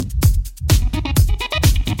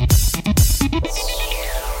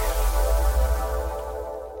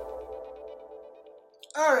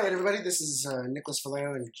everybody. This is Nicholas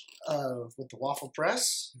Valero with the Waffle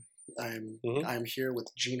Press. I'm here with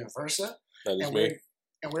Gina Versa. That is me.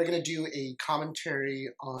 We're going to do a commentary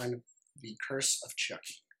on The Curse of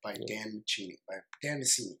Chucky by Dan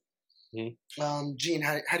Mancini. Mm-hmm. Gene,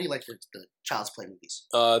 how do you like the Child's Play movies?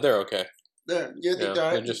 They're okay. They're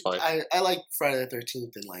just fine. I like Friday the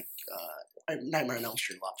 13th and like Nightmare on Elm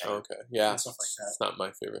Street a lot better. Okay, yeah, and stuff like that. It's not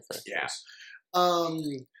my favorite franchise. Yeah.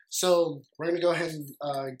 So we're gonna go ahead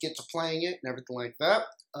and get to playing it and everything like that.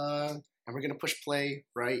 And we're gonna push play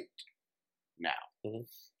right now. Mm-hmm.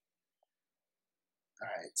 All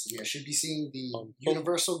right. So yeah, should be seeing the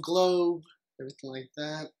Universal Globe, everything like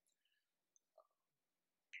that.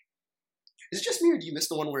 Is it just me, or do you miss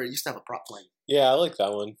the one where it used to have a prop playing? Yeah, I like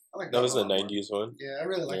that one. I like that was the more. 90s one. Yeah, I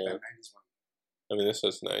really like that 90s one. I mean, this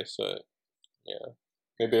is nice, but yeah.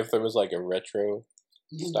 Maybe if there was like a retro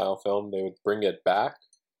style film, they would bring it back.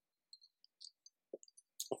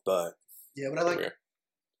 But yeah, but I like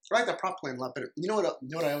that prop playing a lot better. You know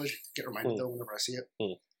what I always get reminded though whenever I see it?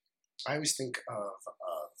 I always think of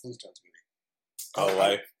the Flintstones movie. Oh,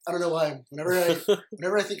 why? I don't know why. Whenever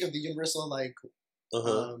I think of the Universal the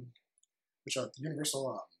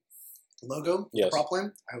Universal logo, the prop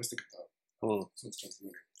line, I always think of the Flintstones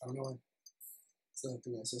movie. I don't know why. It's the only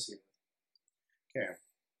thing I associate with. Okay.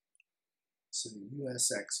 So the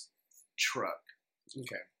USX truck.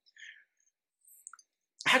 Okay.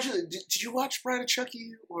 Did you watch Bride of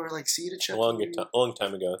Chucky or like see it at Chucky? A long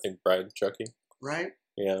time ago, I think Bride of Chucky. Right?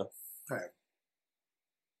 Yeah. Okay.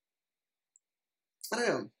 I don't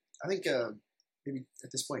know. I think maybe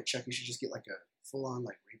at this point Chucky should just get like a full on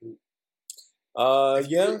like reboot.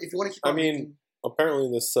 Yeah. If you want to keep. I mean, apparently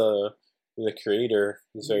this the creator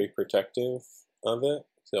is very protective of it.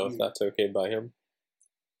 So if that's okay by him.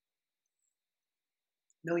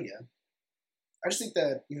 No, yeah. I just think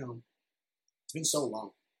that it's been so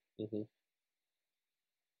long. Mm-hmm.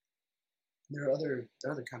 There are other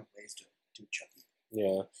kind of ways to do Chucky.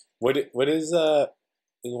 Yeah. What is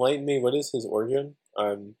enlighten me? What is his origin?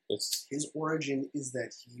 His origin is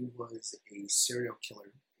that he was a serial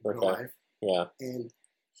killer in real life. Yeah. And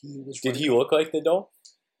he was. Did he look like the doll?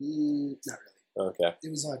 Not really. Okay. It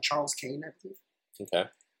was Charles Kane, I believe. Okay.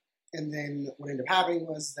 And then what ended up happening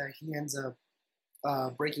was that he ends up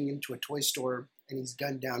breaking into a toy store and he's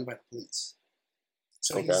gunned down by the police.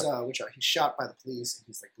 So he's shot by the police and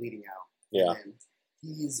he's like bleeding out. Yeah. And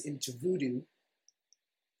he's into voodoo,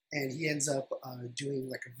 and he ends up doing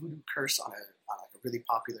like a voodoo curse on a really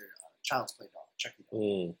popular Child's Play doll, Chucky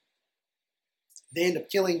doll. They end up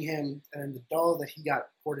killing him, and the doll that he got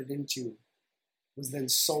ported into was then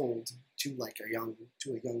sold to a young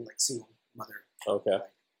like single mother. Okay.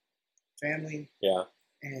 Like, family. Yeah.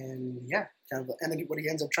 And and then what he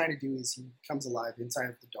ends up trying to do is he comes alive inside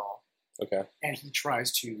of the doll. Okay. And he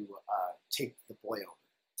tries to take the boy over.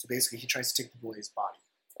 So basically, he tries to take the boy's body.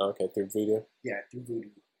 Okay, through voodoo. Yeah, through voodoo.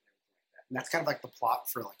 And that's kind of like the plot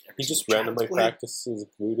for like every. He just randomly practices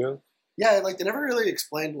voodoo. Yeah, like they never really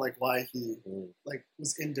explained like why he like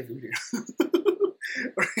was into voodoo.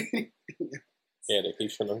 Right? Yeah, the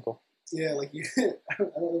Haitian uncle. Yeah, like I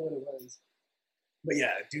don't know what it was, but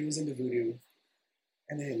yeah, dude was into voodoo,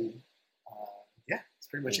 and then that's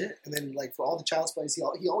pretty much it. And then like for all the Child's Plays, he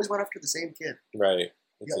always went after the same kid. Right.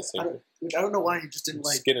 It's the same. I don't know why he just didn't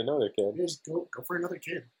just get another kid. Just go for another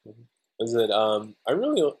kid. Mm-hmm. Is it? I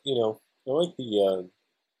really I like the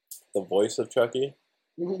voice of Chucky.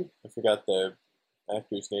 Mm-hmm. I forgot the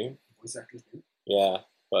actor's name. Voice actor's name. Yeah,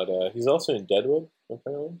 but he's also in Deadwood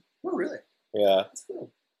apparently. Oh really? Yeah. That's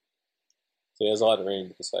cool. So he has a lot of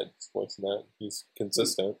range besides his voice in that. He's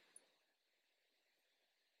consistent.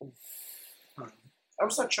 I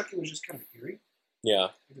always thought Chucky was just kind of eerie. Yeah.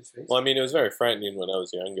 With his face. Well, I mean, it was very frightening when I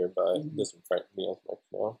was younger, but it doesn't frighten me as much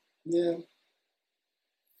now. Yeah.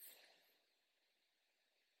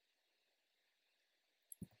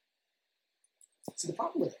 So the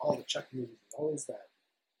problem with all the Chucky movies is always that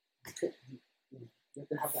you have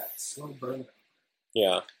to have that slow burn.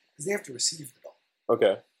 Yeah. Because they have to receive the doll.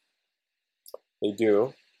 Okay. They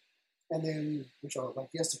do. And then,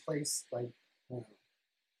 he has to place,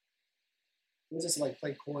 he has to,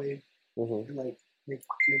 play coy and, make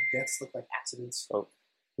deaths look like accidents. Oh.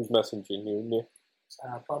 Who's messaging you?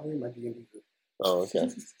 Probably my D&D group. Oh, okay.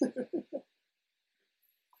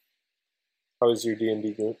 How is your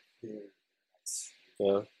D&D group? They're nice.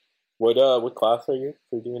 Yeah. What class are you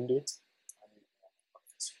for D&D?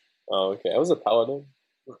 Oh, okay. I was a paladin.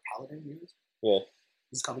 You're a paladin, you? Yeah.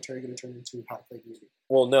 Is this commentary going to turn into how to play D&D?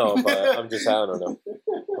 Well, no, but I don't know.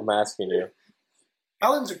 I'm asking you.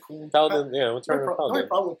 Paladins are cool. Paladin, what's wrong with The paladin? only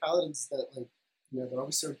problem with paladins is that, they're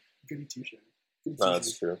always so goody two-shoes. No,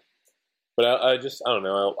 that's true. But I just, I don't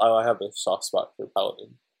know. I have a soft spot for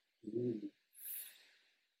Paladin. Mm.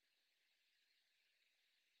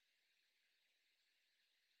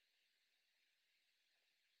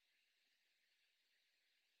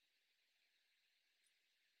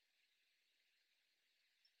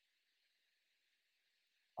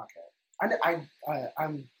 Okay.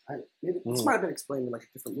 Maybe this might have been explained in like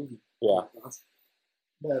a different movie. Yeah.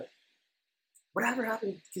 But whatever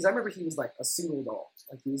happened? Because I remember he was like a single doll.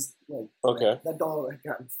 Like he was like, Okay. That doll had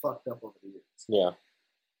gotten fucked up over the years. Yeah.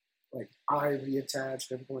 Like eye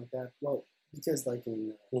reattached, everything like that. Well, because like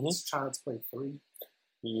in Child's Play 3,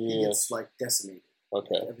 he gets like decimated.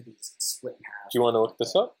 Okay. Like, everything just gets split in half. Do you want to look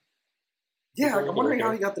this up? Yeah, I'm wondering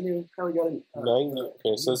how he got it.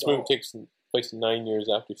 Okay, so this movie takes place 9 years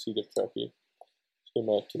after Seed of Chucky. Came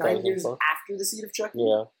out 9 years after the Seed of Chucky?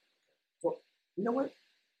 Yeah. Well, you know what?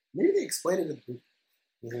 Maybe they explain it in the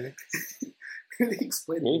movie. Maybe they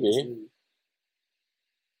explain it in this movie.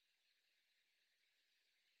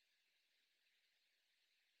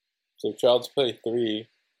 So Child's Play 3,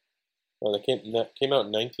 that came out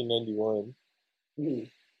in 1991. Mm-hmm.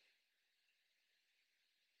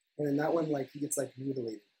 And in that one, like, he gets, like,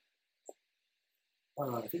 mutilated.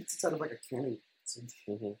 I think it's out of, like, a cannon.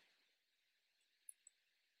 Mm-hmm.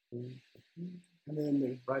 And then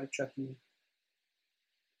there's Bride of Chucky.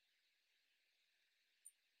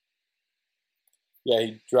 Yeah,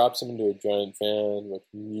 he drops him into a giant fan, which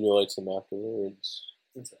mutilates him afterwards.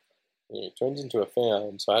 Yeah, he turns into a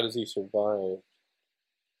fan, so how does he survive?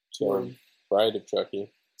 So, Bride of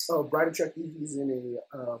Chucky. Oh, Bride of Chucky, he's in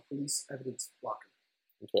a police evidence locker.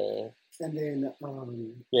 Okay. And then,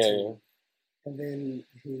 yeah. And then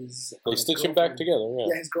his... They stitch him back together, yeah.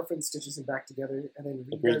 Yeah, his girlfriend stitches him back together, and then...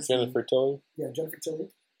 Jennifer Tilly? Yeah, Jennifer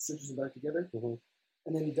Tilly stitches him back together. Mm-hmm.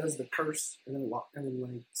 And then he does the curse, and then like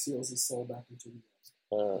seals his soul back into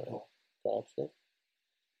the doll. Gotcha. And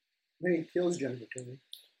then he kills Jennifer Tilly.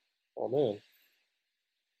 Oh man,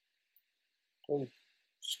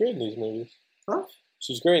 she's great in these movies. Huh?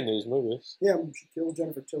 She's great in these movies. Yeah, she kills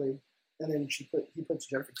Jennifer Tilly, and then he puts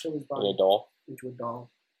Jennifer Tilly's body into a doll.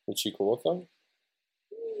 Is she cool with that?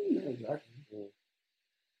 Not exactly.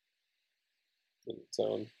 Didn't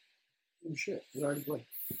sound. Oh, shit, it already played.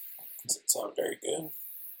 Doesn't sound very good.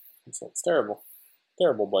 It sounds terrible.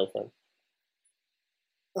 Terrible boyfriend.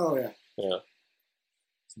 Oh, yeah. Yeah.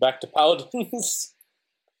 So back to Paladins.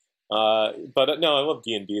 But no, I love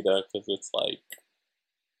D&D though, because it's like...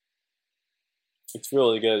 It's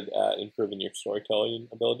really good at improving your storytelling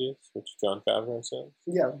abilities, which Jon Favreau says.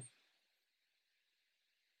 Yeah.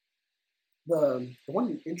 The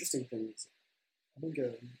one interesting thing is, I think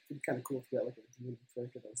it'd be kind of cool if you got like a D&D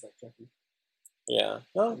character that was like Chucky. Yeah.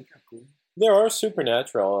 Well, kind of cool. There are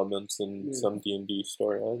supernatural elements in some D&D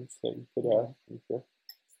storylines that you could have. Okay.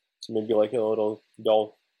 So maybe like a little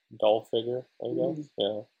doll figure, I guess.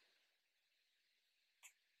 Yeah.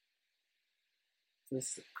 This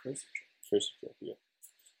is a Curse of Chucky. Curse of Chucky, yeah.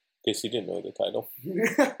 In case you didn't know the title.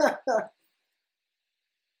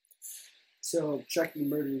 So Chucky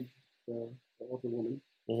murdered the older woman.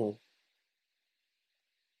 Mm-hmm.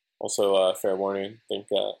 Also, fair warning, I think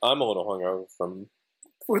I'm a little hungover from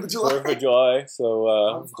 4th of July. 4th of July,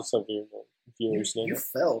 so just so your viewers know. You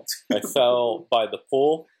fell. I fell by the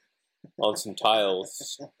pool on some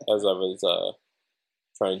tiles as I was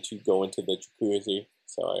trying to go into the jacuzzi,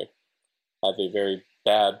 so I have a very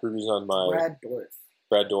bad bruise on my...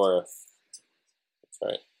 Brad Dourif. That's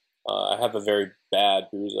right. I have a very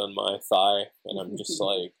bad bruise on my thigh, and I'm just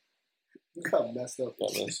like... You got messed up.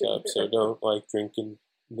 So don't like drinking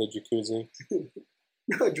the jacuzzi.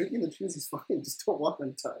 No, drinking the jacuzzi's fine. Just don't walk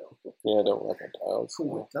on tile. Yeah, don't walk on tiles. Don't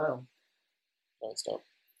walk tile. No, stop.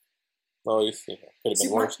 Well, you see, could have been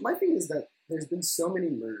worse. My thing is that there's been so many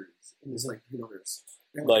murders in this universe.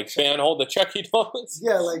 And, like Banhold the Chucky dolls.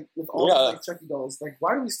 Yeah, like with all the Chucky dolls. Like,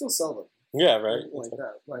 why do we still sell them? Yeah, right. Like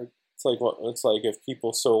that. Like it's like what? It's like if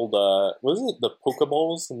people sold. Wasn't it the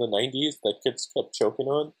Pokeballs in the '90s that kids kept choking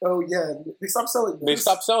on? Oh yeah, they stopped selling them. They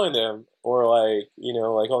stopped selling them, or like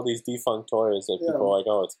like all these defunct toys that people are like,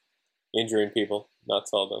 oh, it's injuring people, not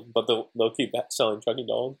sell them, but they'll keep selling Chucky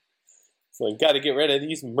dolls. So you got to get rid of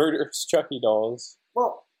these murderous Chucky dolls.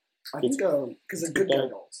 Well, I think because they're good guy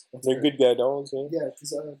dolls. They're good guy dolls, yeah. Yeah,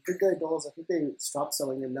 because good guy dolls, I think they stopped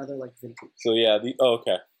selling them. Now they're like vintage. So yeah,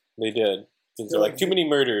 okay, they did. Because they're like too many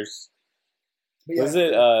murders. Yeah, was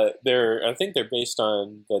it? I think they're based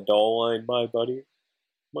on the doll line My Buddy.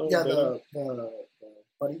 The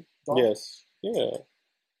Buddy doll. Yes. Yeah.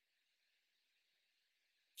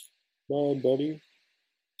 My Buddy.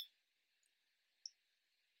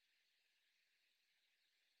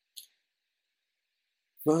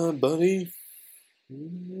 Come on, buddy.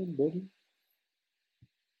 Come on, buddy.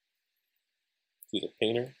 He's a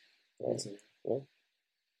painter. Yeah.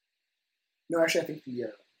 No, actually, I think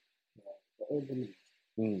the old woman.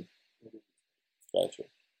 Gotcha.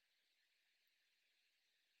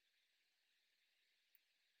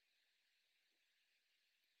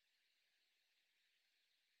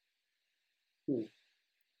 You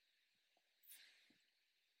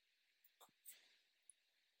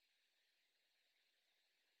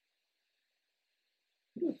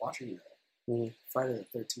were watching Friday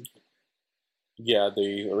the 13th. Yeah,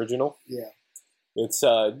 the original. Yeah. It's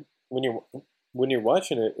when you're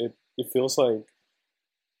watching it, it feels like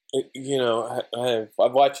I've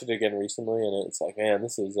watched it again recently, and it's like, man,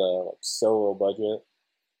 this is so low budget.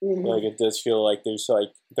 Mm-hmm. Like, it does feel like there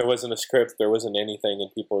wasn't a script, there wasn't anything,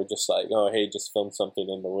 and people were just like, oh, hey, just film something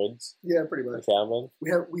in the woods. Yeah, pretty much. The cabin. We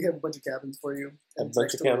have a bunch of cabins for you. A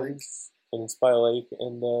bunch of cabins, and it's by a lake,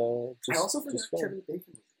 and I also forgot Kevin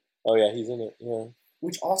Bacon. Oh yeah, he's in it. Yeah.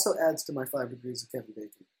 Which also adds to my 5 degrees of Kevin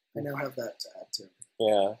Bacon. I now have that to add to.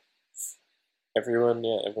 Yeah.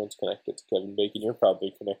 Everyone's connected to Kevin Bacon. You're probably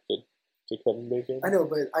connected to Kevin Bacon. I know,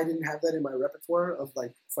 but I didn't have that in my repertoire of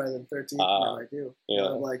like Friday the 13th. Now I do. Yeah.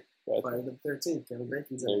 Now I'm like, Friday the 13th, Kevin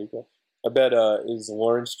Bacon's in it. There you go. I bet is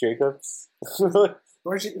Lawrence Jacobs.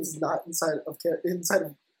 Lawrence Jacobs is not inside of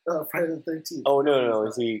Friday the 13th. Oh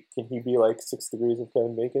no! Can he be like 6 degrees of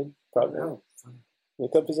Kevin Bacon? Probably. No.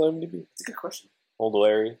 Look up his IMDb. That's a good question. Old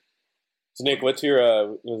Larry. So Nick, what's your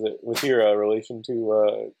relation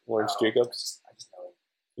to Lawrence Jacobs? I just know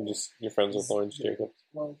him. You're friends with Lawrence Jacobs?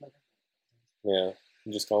 Well, yeah.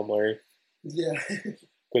 You just call him Larry? Yeah.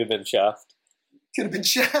 Could have been Shaft. Could have been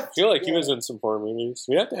Shaft. I feel like he was in some horror movies.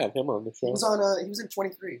 We have to have him on the show. He was in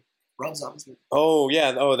 23. Rob Zombie's movie. Oh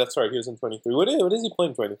yeah. Oh, that's right. He was in 23. What is he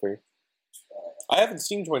playing 23? I haven't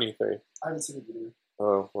seen 23. I haven't seen it either.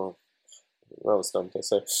 Oh well. That was dumb to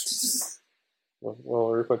say.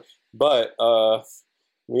 Well, but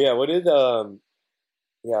yeah. What did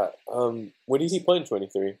he play in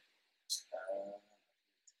 23?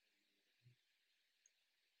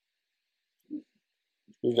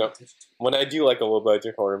 When I do like a low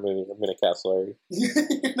budget horror movie, I'm gonna cast Larry. You're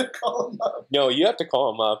gonna call him up. No, you have to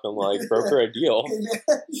call him up and like broker a deal.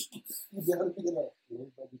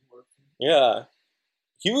 Yeah,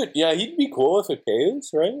 he would. Yeah, he'd be cool if it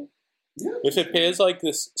pays, right? Yeah. If it pays like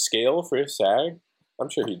this scale for his SAG, I'm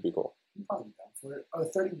sure he'd be cool. He'd probably be down for it. Oh,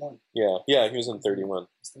 31. Yeah, he was in 31.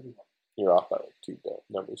 He's 31. You're off by like 2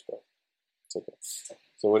 numbers, but it's okay.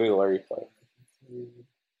 So what did Larry play?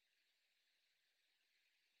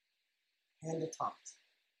 Hand of Thomas.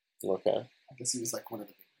 Okay. I guess he was like one of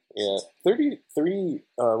the big ones. Yeah. 33,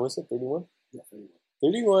 was it 31? Yeah, 31.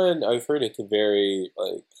 31, I've heard it's a very,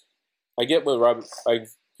 like, I get what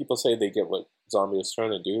people say they get what Zombie was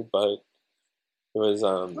trying to do, but it was, I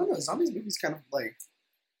don't know, Zombie's movies kind of like,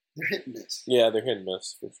 they're hit and miss. Yeah, they're hit and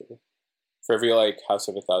miss, for sure. For every, like, House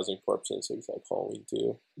of 1,000 Corpses, there's, like, Halloween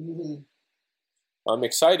 2. Mm-hmm. I'm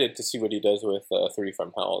excited to see what he does with 3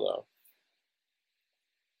 from Hell, though.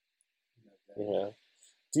 Yeah,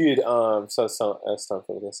 dude. So that's time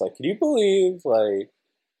for this. Like, can you believe like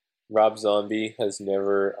Rob Zombie has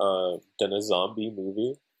never done a zombie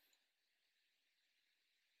movie?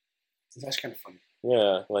 It's actually kind of funny.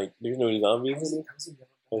 Yeah, like there's no zombies.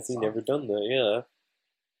 Has he never done that? Yeah. I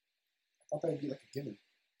thought that would be like a given.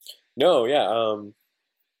 No, yeah,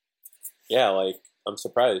 yeah. Like I'm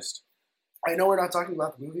surprised. I know we're not talking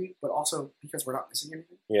about the movie, but also because we're not missing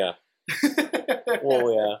anything. Yeah.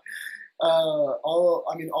 Well, yeah.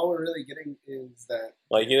 All we're really getting is that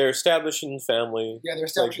like they're establishing family. Yeah, they're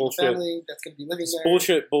establishing like, family that's gonna be living there.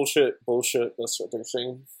 Bullshit. That's what they're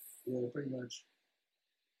saying. Yeah, pretty much.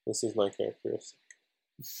 This is my characteristic.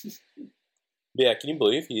 Yeah, can you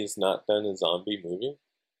believe he has not done a zombie movie?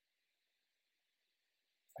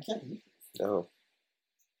 I can't believe it. No.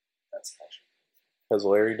 That's actually. Has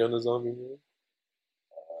Larry done a zombie movie?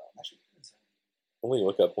 Actually, let me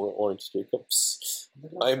look up Lawrence Jacobs.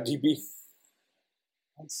 IMDb.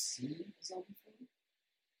 Let's see a zombie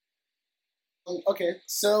film. Okay,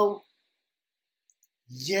 so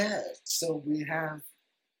yeah, so we have.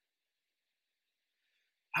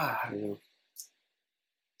 I'm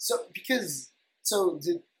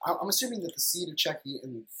assuming that the seed of Chucky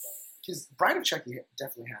and because Bride of Chucky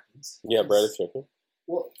definitely happens. Yeah, Bride of Chucky.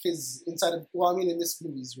 Well, because in this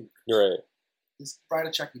movie's universe, you're right. This Bride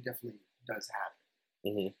of Chucky definitely does happen.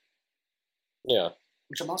 Mm-hmm. Yeah.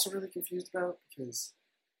 Which I'm also really confused about because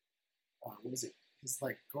what is it? His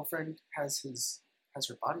like girlfriend has her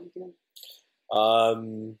body again.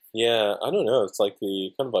 Yeah, I don't know. It's like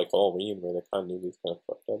the kind of like Halloween where the continuity's kind of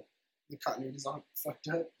fucked up. the continuity's all fucked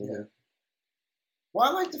up. Yeah. Well,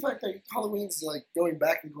 I like the fact that Halloween's like going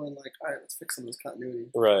back and going like, all right, let's fix some of this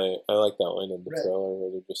continuity. Right. I like that line in the trailer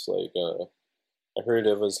where they're just like, I heard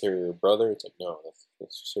it was her brother. It's like, no,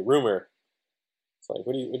 that's just a rumor. It's like,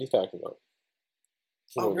 what are you talking about?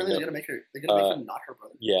 Oh, really? They're gonna make her not her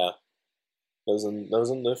brother? Yeah. That was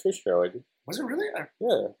in the first trailer. Was it really?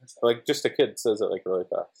 Yeah. Like, just a kid says it like really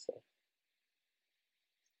fast. So.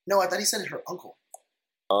 No, I thought he said her uncle.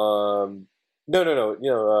 No.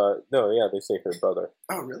 Yeah, they say her brother.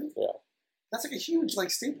 Oh, really? Yeah. That's like a huge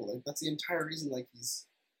like staple. Like that's the entire reason. Like he's.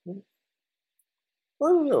 I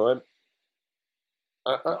don't know.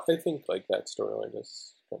 I think like that storyline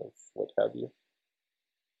is kind of what have you.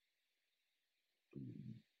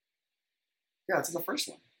 Yeah, it's in the first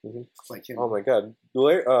one. Mm-hmm. Like him. Oh my God,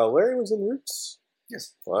 Larry was in Roots.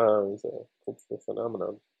 Yes. Wow, he's a cultural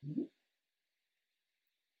phenomenon. Mm-hmm.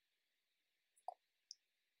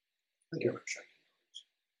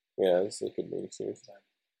 Yeah, this is a good mini series.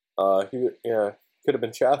 He could have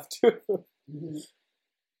been Shaft too. Mm-hmm.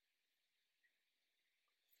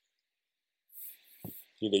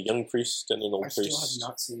 Need a young priest and an old priest. I still have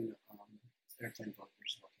not seen Airplane Book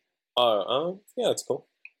versus Volcano. Yeah, it's cool.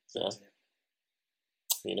 Yeah.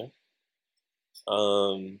 You know?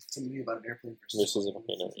 It's a movie about an airplane versus a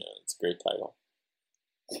volcano. Yeah, it's a great title.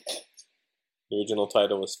 The original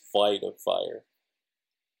title was Flight of Fire.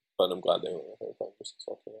 But I'm glad they went with Airplane versus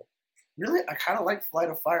Volcano. Really? I kind of like Flight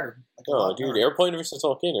of Fire. Like dude, Airplane versus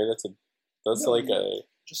Volcano,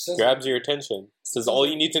 just grabs your attention. This is all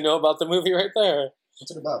you need to know about the movie right there.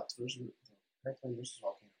 What's it about? Airplane versus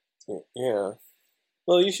Volcano. Yeah.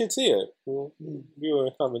 Well, you should see it. We'll do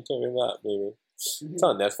a commentary on that, maybe. Mm-hmm. It's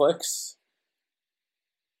on Netflix.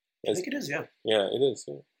 I think it is, yeah. Yeah, it is,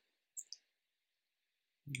 yeah.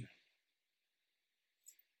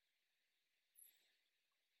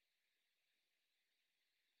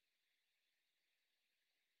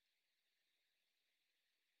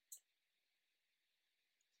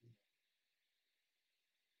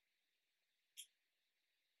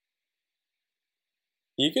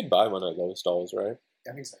 You could buy one of those dolls, right?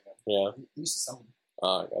 I think so, yeah. You used to sell them.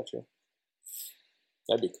 Ah, I got you.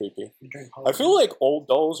 That'd be creepy. I feel like old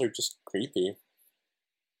dolls are just creepy.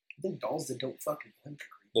 I think dolls that don't fucking blink are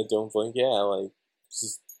creepy. That don't blink, yeah, like...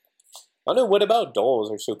 Just, I don't know, what about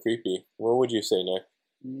dolls are so creepy? What would you say, Nick?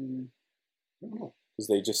 I don't know. Because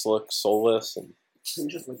they just look soulless and...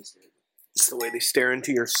 Just like it's the way they stare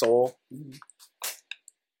into your soul. Mm-hmm.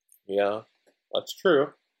 Yeah, that's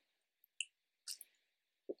true.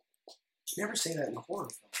 You never say that in a horror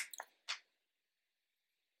film.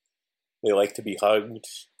 They like to be hugged.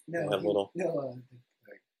 No, the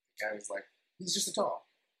guy was like, he's just a doll.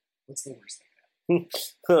 What's the worst thing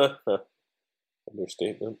that happened?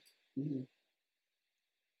 Understatement. Mm-hmm.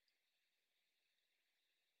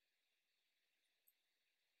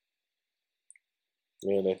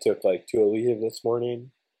 Man, I took like 2 Aleve this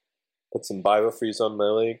morning. Put some Biofreeze on my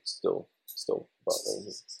leg. Still bothering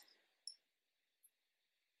me.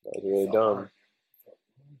 That was really dumb.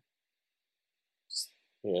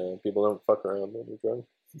 Yeah, people don't fuck around when you're drunk.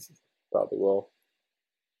 Probably will.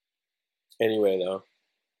 Anyway, though.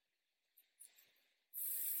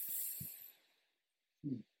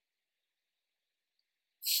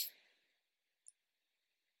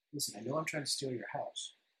 Listen, I know I'm trying to steal your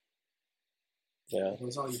house. Yeah. That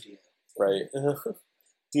was all you did. Right.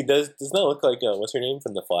 Dude, does that look like, what's her name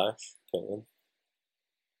from The Flash? Caitlin?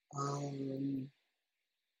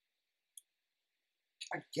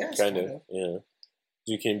 I guess. Kind of, yeah.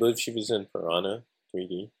 Can you believe she was in Piranha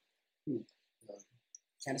 3D?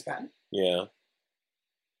 Candace Patton? Yeah.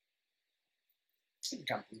 I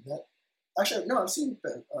can't believe that. Actually, no, I've seen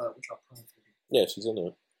Piranha 3D. Yeah, she's in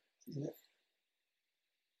it. She's in it.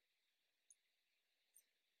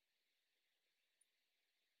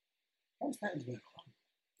 Candace Patton's been a lot.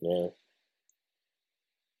 Yeah.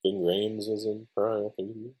 Ving Rhames is in Piranha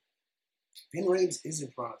 3D. Ving Rhames is in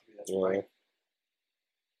Piranha 3D, that's right.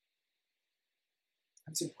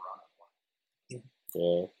 I've seen Piranha a lot.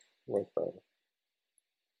 Yeah, like Piranha.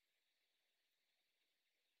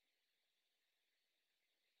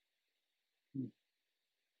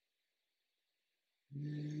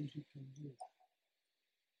 And you can do that.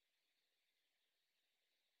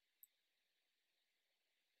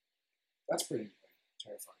 That's pretty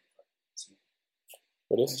terrifying.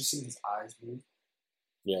 What is? I've just seen his eyes move.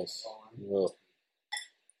 Yes. Well,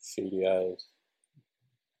 shady eyes.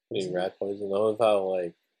 Eating rat poison. I love how,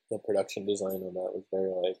 like, the production design on that was very,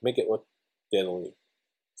 like, make it look deadly.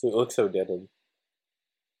 So it looks so deadly.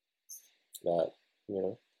 That, you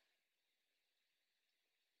know.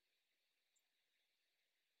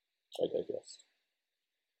 I digest.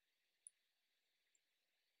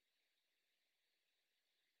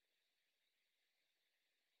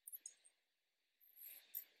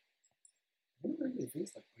 I don't really think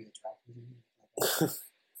like rat poison.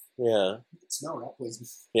 Yeah. You can smell rat poison.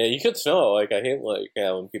 Yeah, you could smell it. Like, I hate, like,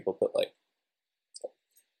 when people put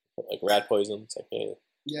rat poison. It's like, hey.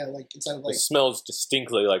 Yeah, like, inside of, like... It smells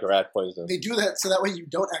distinctly like rat poison. They do that so that way you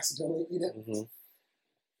don't accidentally eat it. Mm-hmm.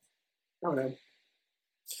 I don't know.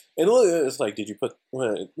 And look, it's like, did you put...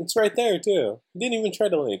 It's right there, too. He didn't even try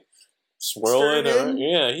to, like, swirl it around.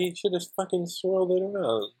 Yeah, he should have fucking swirled it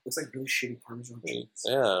around. Looks like really shitty Parmesan cheese.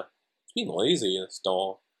 Yeah. It's being lazy, this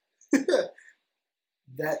doll.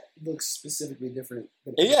 That looks specifically different.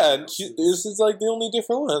 Yeah, this is like the only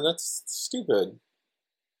different one. That's stupid.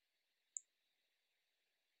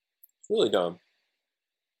 It's really dumb.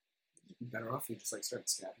 Better off if you just like start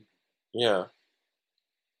stabbing. Yeah.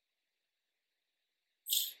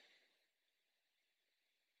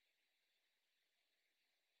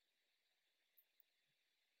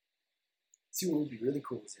 See, what would be really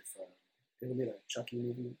cool is if they made a Chucky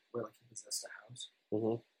movie where like he possessed a house.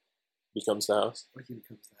 Mm-hmm. Becomes the house. Like he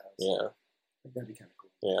becomes the house. Yeah. Like that'd be kind of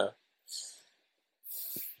cool. Yeah.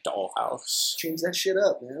 Dollhouse. Change that shit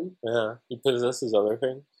up, man. Yeah. He possesses other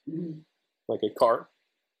things. Mm-hmm. Like a car.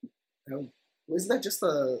 Isn't that just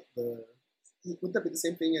the? Would that be the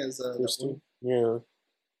same thing as Christine? Yeah.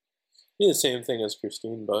 Be the same thing as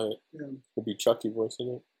Christine, but yeah. It'd be Chucky voicing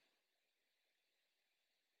it.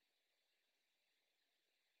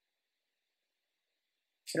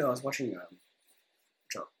 You know, I was watching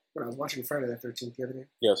when I was watching Friday the 13th the other day.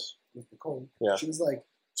 Yes. With Nicole. Yeah. She was like,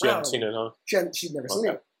 she hadn't seen it, huh? She'd never seen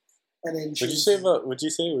it. And then would you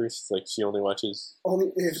say where she's like she only watches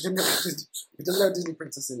if it doesn't have Disney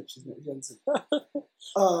Princess in it, she hasn't seen it.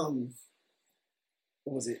 What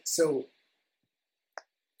was it? So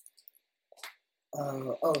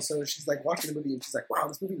so she's like watching the movie and she's like, wow,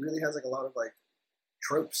 this movie really has like a lot of like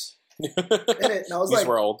tropes in it. And I was These like,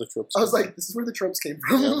 were all the tropes. I was like, this is where the tropes came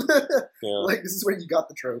from. Yeah. Like this is where you got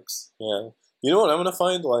the tropes. Yeah. You know what I'm gonna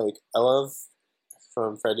find? Like I love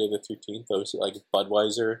from Friday the 13th those like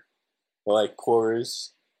Budweiser, like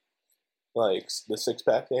Coors, like the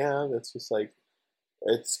 6-pack they have. It's just like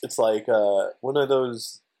it's like one of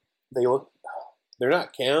those. They're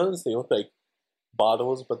not cans. They look like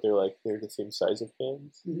bottles, but they're the same size of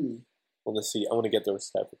cans. Mm-hmm. I want to get those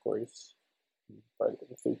type of Coors. Friday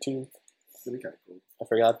the 13th. That'd be kind of cool. I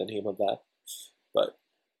forgot the name of that, but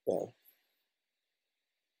yeah.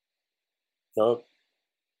 Nope.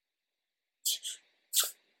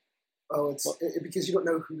 Oh, it's because you don't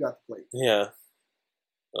know who got the plate. Yeah.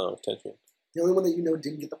 Oh, attention. The only one that you know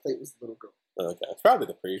didn't get the plate was the little girl. Okay, it's probably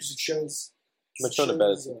the priest. It shows. I'm trying to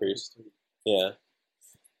bet it's the priest. Yeah.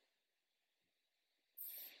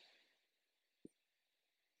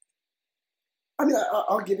 I mean,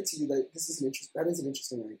 I'll give it to you. That that is an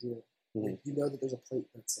interesting idea. Mm-hmm. Like, you know that there's a plate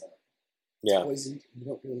that's poisoned. You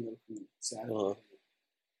don't really know who sat it. Uh-huh.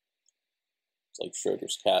 It's like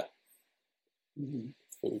Schroeder's cat. Mm-hmm.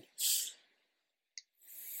 Food.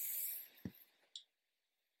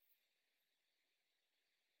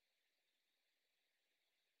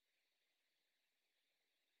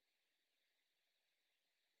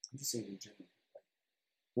 I'm just saying in general.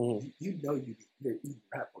 Mm-hmm. You know you're eating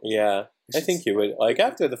rat poison. Yeah, I think you would. Like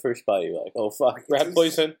after the first bite, you're like, "Oh fuck, rat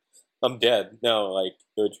poison! I'm dead." No, like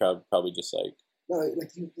it would probably just like no,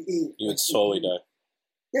 like you would slowly die.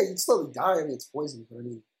 Yeah, you'd slowly die. I mean, it's poison, but I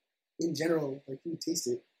mean, in general, like you taste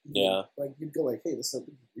it. Yeah. Like you'd go like, "Hey, there's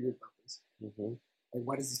something weird about this. Mm-hmm. Like,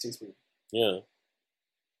 why does this taste weird?" Yeah.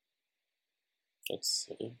 That's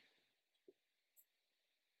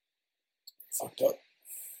fucked up.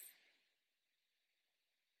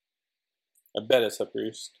 I bet it's a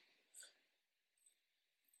priest.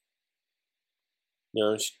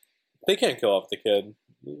 No, they can't kill off the kid.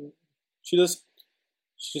 She just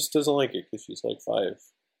doesn't like it because she's like 5.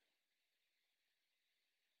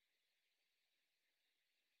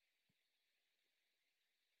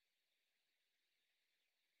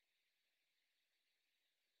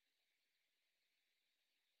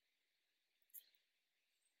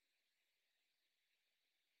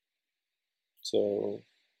 So.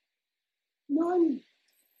 No, I mean,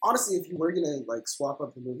 honestly, if you were gonna like swap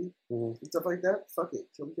up the movie and stuff like that, fuck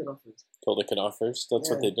it, kill the kid off first. Kill the kid off first. That's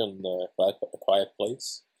what they did in the Quiet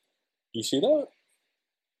Place. You see that?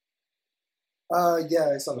 Yeah,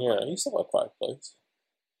 I saw that. Yeah, you saw a Quiet Place.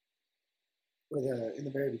 In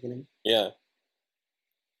the very beginning. Yeah.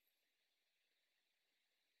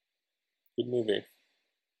 Good movie.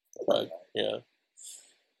 But yeah.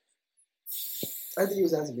 I think it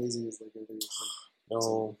was as amazing as like everything was.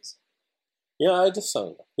 No. Yeah, I just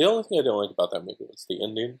the only thing I didn't like about that movie was the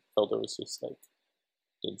ending. Felt it was just like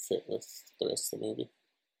didn't fit with the rest of the movie.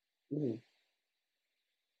 Mm-hmm.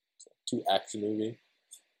 Too action movie.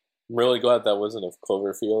 I'm really glad that wasn't a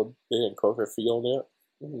Cloverfield. They didn't Cloverfield it.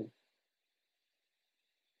 Mm-hmm.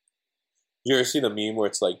 You ever see the meme where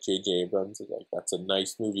it's like J.J. Abrams is like, "That's a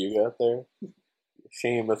nice movie you got there."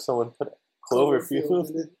 Shame if someone put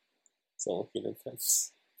Cloverfield in it. It's all looking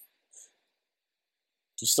intense.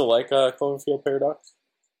 Do you still like Cloverfield Paradox?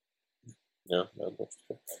 No, it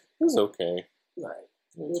was okay. Right.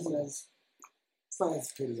 It wasn't as it's not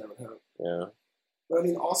as good as I would hope. Yeah. But I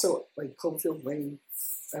mean, also like Cloverfield Lane,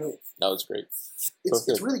 that was great.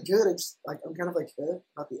 It's really good. It's like I'm kind of like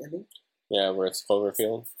about the ending. Yeah, where it's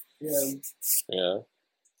Cloverfield. Yeah. Yeah.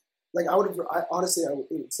 Like honestly,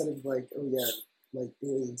 instead of like, oh yeah, like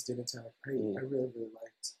aliens did attack. I really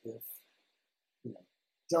liked if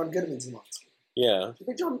John Goodman's the monster. Yeah. You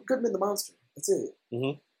think John Goodman the monster? That's it.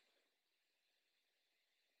 Mm-hmm.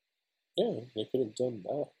 Yeah, they could have done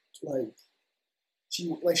that.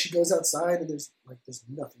 Like she goes outside and there's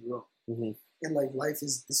nothing wrong, and like life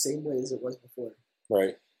is the same way as it was before.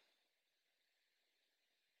 Right.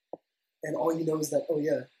 And all you know is that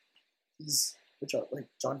he's like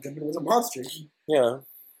John Goodman was a monster. Yeah.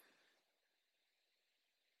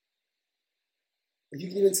 You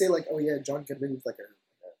can even say like, John Goodman was like a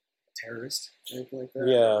terrorist or anything like that.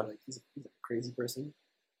 Yeah. Like he's a crazy person.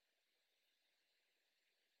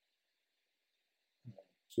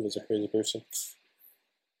 He was a crazy person.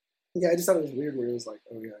 Yeah, I just thought it was weird where it was like,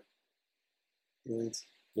 aliens.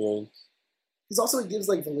 Yeah. He's also gives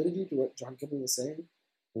like validity to what John Goodman was saying.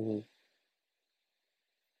 Mm-hmm.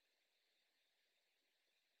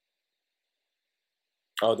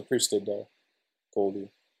 Oh, the priest did Goldie.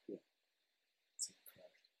 Yeah.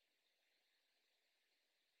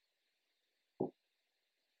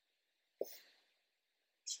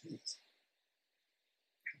 Jeez.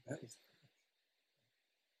 That is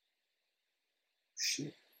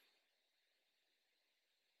shit.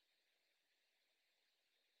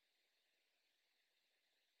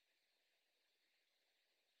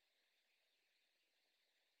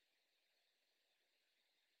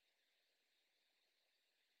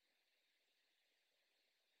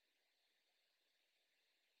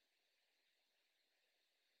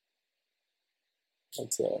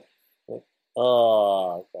 That's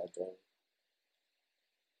oh god damn.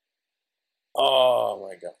 Oh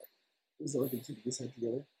my god. Is that what they keep his head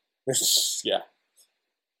together? Yeah.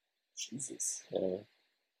 Jesus. Yeah.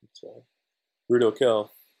 It's brutal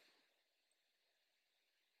kill.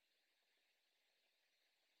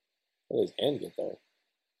 How did his hand get there?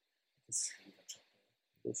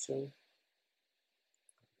 It's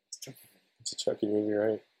a Chucky movie,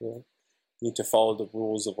 right? Yeah. You need to follow the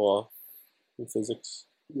rules of law in physics.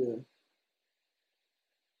 Yeah.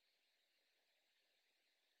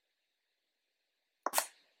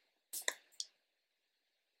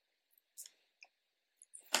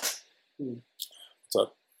 What's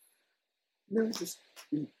up? No, just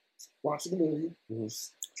watching the movie.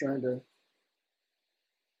 Trying to.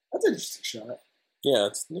 That's an interesting shot. Yeah,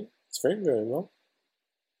 it's framed very well.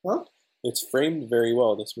 Huh? It's framed very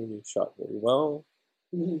well. This movie shot very well.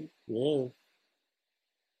 Mm-hmm. Yeah.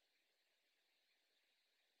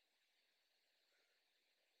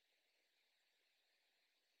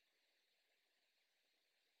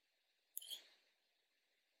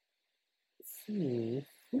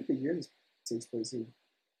 What the year this takes place in?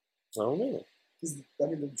 I don't know. I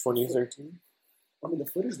mean, 2013. I mean, the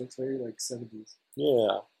footage looks very like 70s.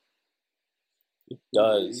 Yeah. It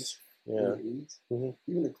does. Yeah.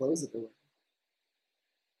 Even the clothes that they're wearing.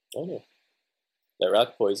 I know. That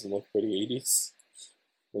rat poison looked pretty 80s.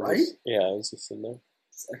 Right? Yeah, it was just in there.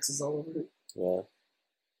 Just X's all over it. Yeah.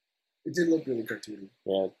 It did look really cartoony.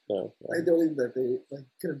 Yeah, no. Yeah. I don't even that they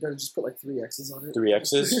could have done just put 3 X's on it. 3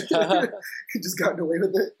 X's? Just gotten away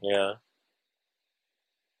with it. Yeah.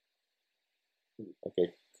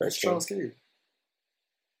 Okay. That's Charles Cage.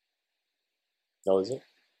 Oh, is it?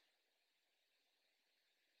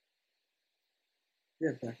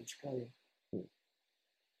 Yeah, back in Chicago.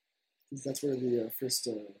 That's where the first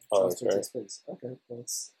oh, takes right. place. Okay, well,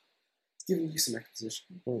 it's giving you some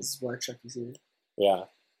exposition. This is why Chucky's here. Yeah.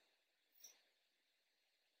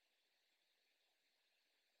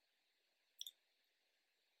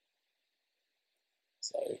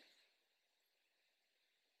 So,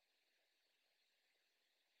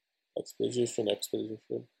 exposition.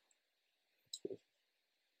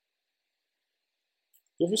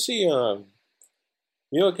 You ever see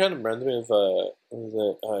it kind of reminds me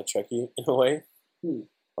of Chucky in a way.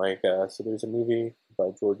 So there's a movie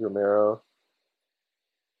by George Romero.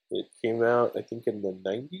 It came out, I think, in the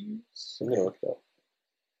 90s. I'm gonna look it up.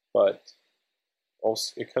 But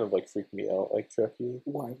also, it kind of like freaked me out, like Chucky.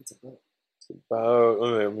 Why? What's it about? It's about.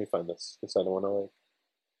 Oh, let me find this because I don't want to like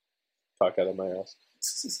talk out of my ass.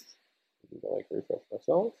 I need to like refresh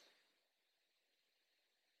myself.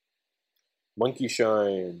 Monkey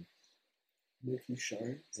Shine. Monkey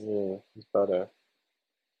Shine. Yeah, it's about.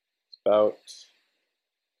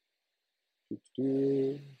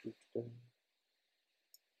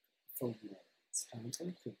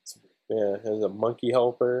 Yeah, it has a monkey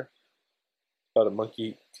helper. About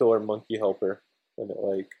a killer monkey helper, and it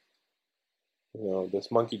like, this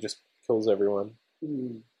monkey just kills everyone.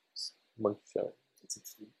 Monkey Shine. That's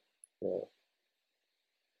interesting. Yeah.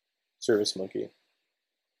 Service monkey.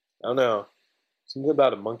 I don't know. Something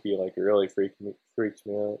about a monkey like really freaks me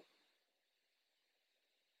out.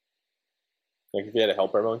 Like if you had a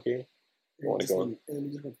helper monkey, you want to go in.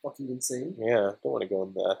 And you go fucking insane. Yeah, don't want to go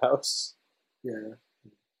in that house. Yeah.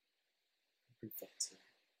 Pretty fucking scary.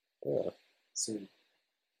 Yeah. So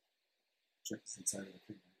check this inside of the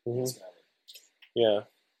thing. Yeah.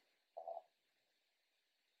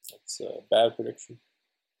 That's a bad prediction.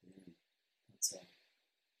 That's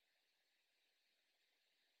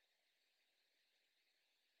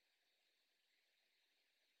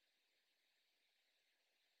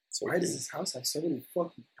so why does this house have so many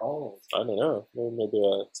fucking dolls? I don't know. Maybe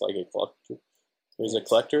it's like a collector. There's a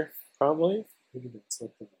collector, probably. Maybe that's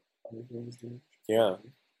what the other girl was doing. Yeah.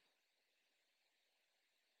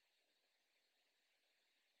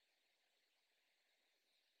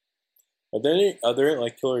 Are there any other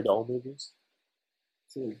like killer doll movies?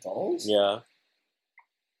 Killer dolls? Yeah.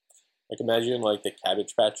 Like imagine like the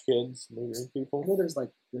Cabbage Patch Kids murdering people. I know there's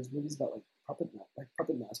movies about like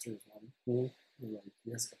Puppet Master is one. Mm-hmm. Like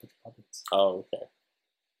he has a bunch of puppets. Oh, okay.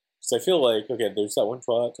 So I feel like there's that one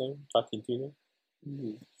Twilight Zone, Talking Tina.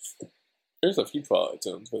 Mm-hmm. There's a few Twilight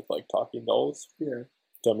Zones with like talking dolls. Yeah.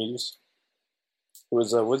 Dummies. It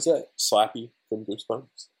was what's that? Slappy from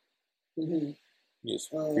Goosebumps. Mm-hmm. He's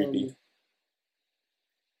creepy.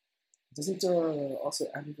 Doesn't also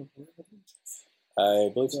Abby the Horror? I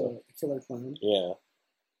believe so. The Killer Clown. Yeah.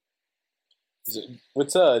 You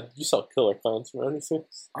saw Killer Clowns from Outer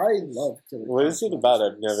Space? I love Killer Clowns. What is it about?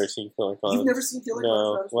 I've never seen Killer Clowns. You've never seen Killer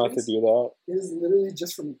Clowns from Outer Space? We'll have to do that. It is literally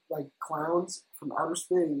just from like clowns from outer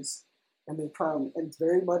space, and they come, and it's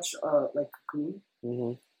very much like Cocoon.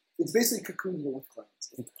 Mm-hmm. It's basically Cocoon but with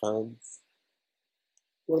clowns. Clowns.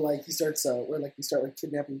 Where like he starts, we start like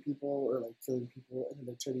kidnapping people or like killing people, and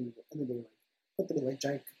then they like put them in like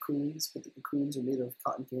giant cocoons, but the cocoons are made of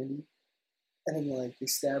cotton candy, and then like they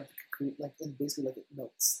stab the cocoon, like, and basically like it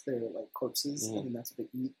melts their like corpses, and then that's what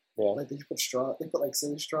they eat. Yeah. Like they put like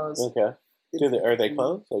silly straws. Okay. Are they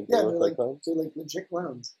clowns? Like, yeah, they're like clowns. They're like legit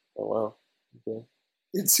clowns. Oh wow. Okay.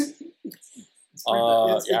 It's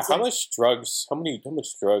yeah. How much drugs do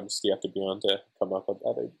you have to be on to come up with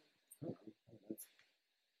that idea?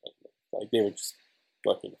 Like they were just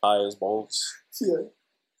fucking high as balls. Yeah.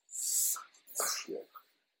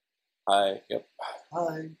 Hi. Yep.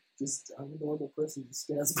 Hi. I'm a normal person. Just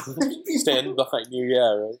stands behind me. Stand behind you.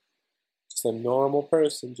 Yeah. Right. Just a normal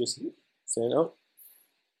person. Just stand up.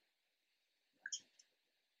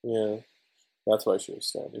 Yeah. That's why she was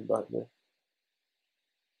standing behind me.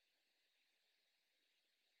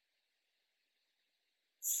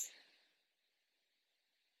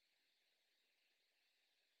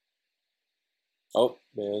 Oh,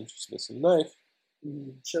 man, she's missing a knife.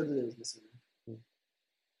 Showed that it was missing.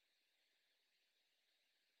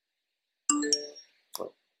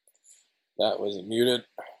 Oh, that wasn't muted.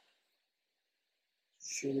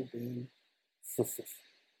 Should have been. It's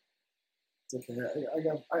okay.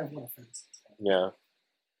 I have one offense. Yeah.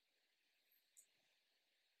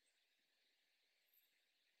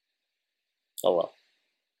 Oh well.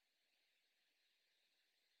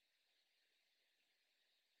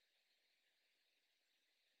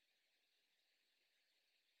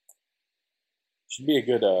 Should be a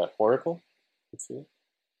good oracle. Let's see.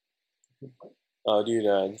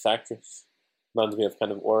 Dude, this actress reminds me of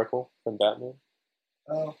kind of Oracle from Batman.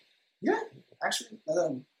 Yeah, actually,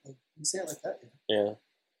 you say it like that. Yeah.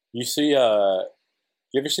 You see, you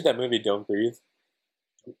ever see that movie Don't Breathe?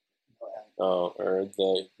 Or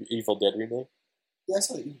the Evil Dead remake? Yeah, I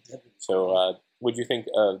saw the Evil Dead remake. So, what'd you think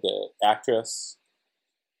of the actress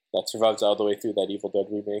that survives all the way through that Evil Dead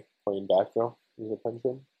remake playing Batgirl? Is it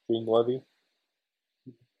Pension? Jean Levy?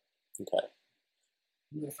 Okay.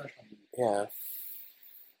 Yeah.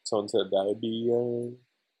 Someone said that would be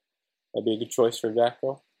a good choice for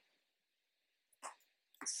Batgirl.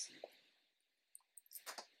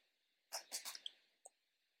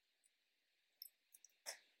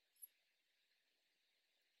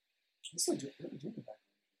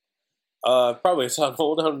 Probably it's on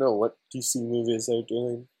hold. I don't know what DC movies they're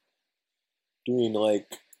doing. Doing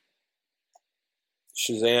like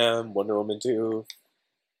Shazam, Wonder Woman 2,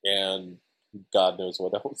 and God knows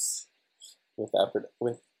what else with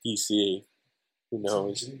DC. Who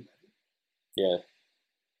knows? Yeah.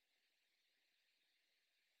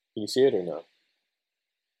 Can you see it or no?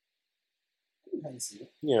 I can see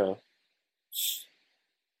it. Yeah.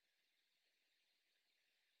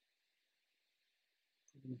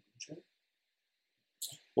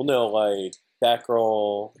 Well, no, like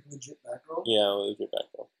Batgirl. Legit Batgirl? Yeah, legit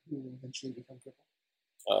Batgirl. Who will eventually become crippled?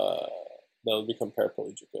 That would become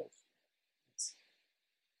paraplegic.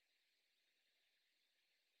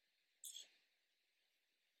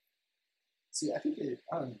 See, I think I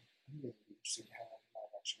don't know. I think it would be interesting to have a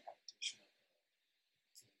live action adaptation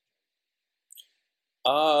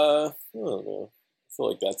I don't know. I feel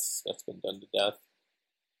like that's been done to death.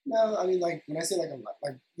 No, I mean, like, when I say, like,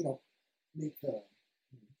 make the,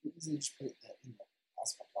 easily just put that in the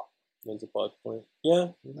possible plot. As a plot point.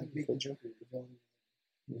 Yeah. Like, make the Joker the villain.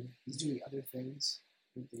 Mm-hmm. He's doing other things.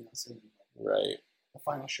 Everything else. And, right. The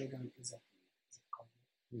final showdown is at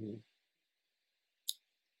the mm-hmm.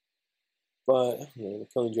 But, the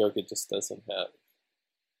Killing Joke, it just doesn't have...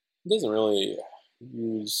 It doesn't really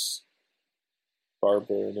use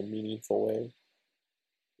Barbara in a meaningful way.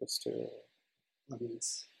 Just to... I mean,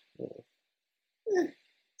 it's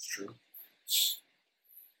true.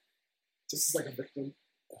 Just as like a victim.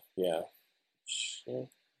 Yeah.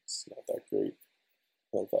 It's not that great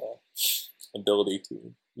of ability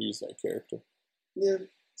to use that character. Yeah,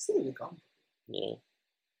 it's still a good comic. Yeah.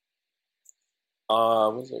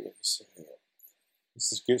 What was I going to say?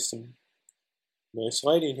 This is good. Some nice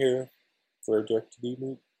lighting here for a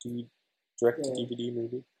direct-to-DVD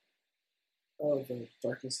movie. Oh, the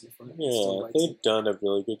darkness in the front. Yeah, they've done a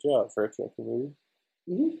really good job for a Chucky movie.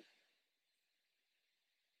 Mm-hmm.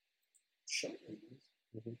 Sure.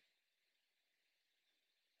 Mm-hmm.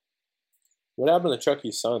 What happened to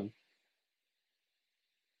Chucky's son?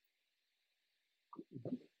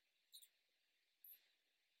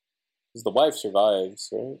 Because the wife survives,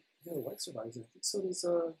 right? Yeah, the wife survives. I think so does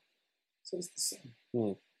the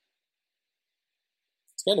son.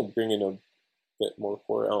 It's kind of bringing a bit more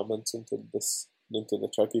core elements into the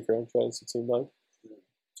Chucky franchise, it seemed like. Yeah.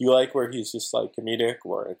 Do you like where he's just like comedic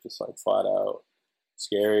or just like flat out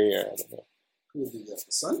scary, or I don't know? Who would be the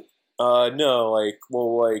son? No, like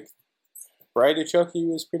Bride of Chucky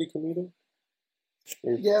was pretty comedic.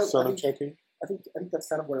 Yeah, Son of Chucky. I think that's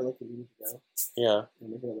kind of where I like the movie to go. Yeah.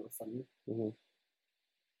 And make it a little funny. Mm-hmm.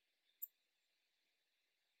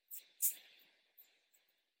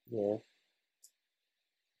 Yeah.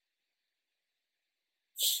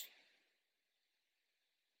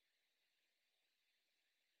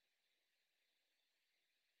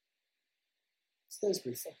 This guy's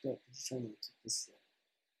pretty fucked up. He's trying to keep this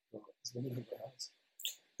woman in her house.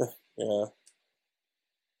 Yeah.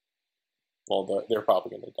 Well, they're probably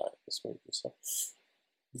going to die in this movie, so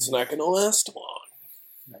it's not going to last long.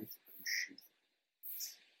 Nice.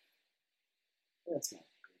 That's not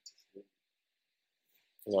great to hear.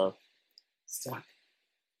 No. Stop.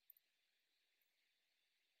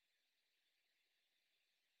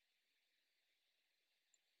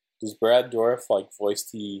 Does Brad Dourif voice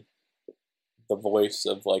the voice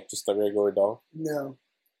of just a regular doll? No.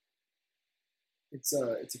 It's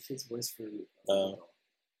a kid's voice for doll.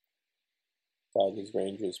 Thought his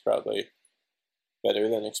range is probably better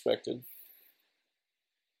than expected.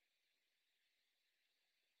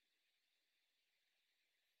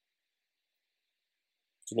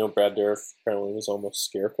 Do you know Brad Dourif apparently was almost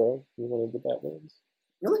Scarecrow in one of the Batmans?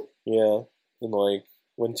 Really? Yeah. And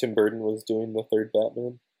when Tim Burton was doing the third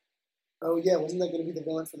Batman. Oh yeah, wasn't that going to be the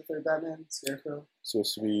villain for the third Batman, Scarecrow?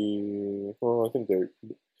 Supposed to be... Well, I think it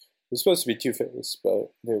was supposed to be Two-Face,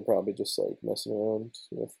 but they were probably just messing around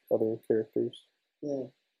with other characters. Yeah.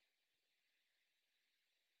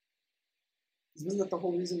 Wasn't that the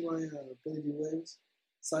whole reason why Billy D. Williams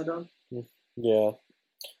signed on? Yeah.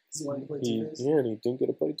 He wanted to play Two-Face? Yeah, and he didn't get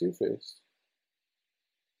to play Two-Face.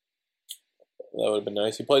 That would have been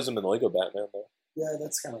nice. He plays him in Lego Batman, though. Yeah,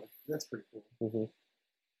 that's pretty cool. Mm-hmm.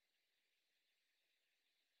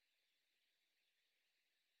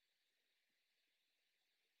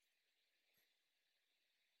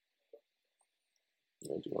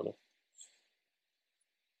 I do want to.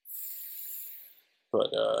 But,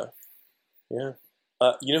 yeah.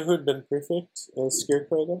 You know who had been perfect as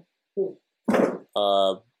Scarecrow, though? Who?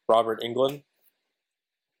 Robert Englund.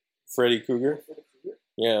 Freddy Krueger.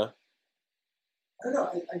 Yeah. I don't know.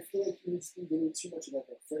 I feel like he's been doing too much of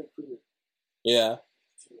Freddy Krueger. Yeah.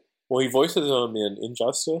 Well, he voices him in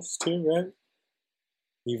Injustice too, right?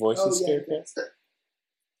 He voices Scarecrow.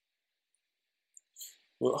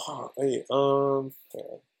 Well, wait, yeah. I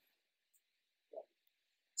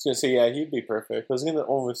was gonna say, yeah, he'd be perfect. I was gonna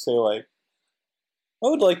almost say, like, I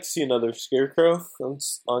would like to see another Scarecrow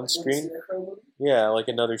on screen. Yeah, like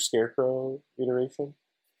another Scarecrow iteration.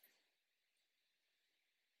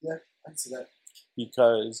 Yeah, I can see that.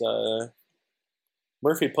 Because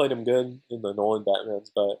Murphy played him good in the Nolan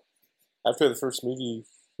Batmans, but after the first movie,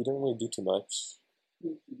 he didn't really do too much.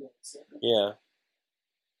 Yeah.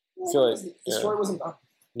 I feel like the story wasn't done.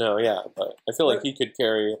 No, yeah, but I feel like he could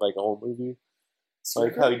carry like a whole movie.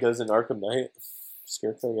 Like how he does in Arkham Knight.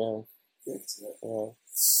 Scarecrow, yeah.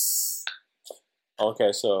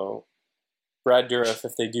 Okay, so Brad Dourif,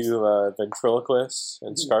 if they do Ventriloquist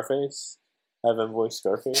and Scarface, have him voice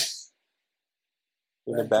Scarface.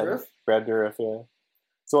 Brad Dourif? Brad Dourif, yeah.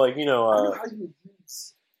 So, like, you know... I don't know how you would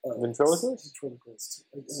use... Ventriloquist?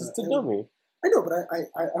 Like, it's just a dummy. I know, but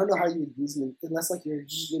I don't know how you would use him unless, like, you're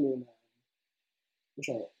using him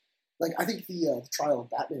in... Like, I think the trial of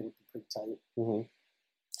Batman would be pretty tight. Mm-hmm.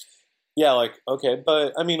 Yeah, like, okay,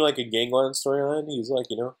 but, I mean, like, a gangland storyline, he's, like,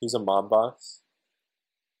 you know, he's a mob boss.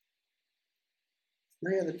 Oh,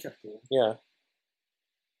 yeah, that'd be kind of cool. Yeah.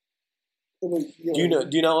 Do you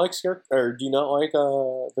not like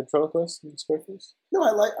Ventriloquist and Scarface? No,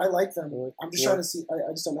 I like them. I'm just trying to see.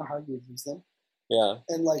 I just don't know how you would use them. Yeah.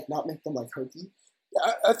 And like not make them like hokey.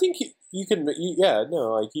 I think you could. Like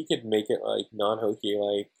you could make it like non-hokey.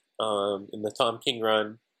 Like in the Tom King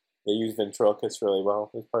run, they use Ventriloquist really well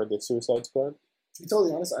as part of the Suicide Squad. To be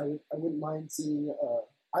totally honest, I wouldn't mind seeing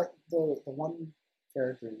the one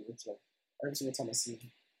character which like every single time I see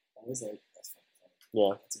him, I always like that's funny.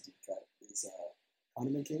 Yeah. That's a deep cut. Is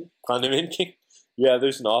Condiment King. Condiment King? Yeah,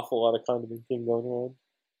 there's an awful lot of Condiment King going around.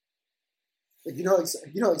 Like, you know how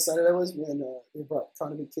excited I was when they brought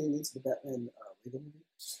Condiment King into the Batman Lego movie?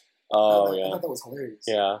 Oh, I thought that was hilarious.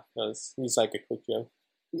 Yeah, he's like a quick joke.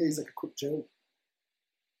 Yeah, he's like a quick joke.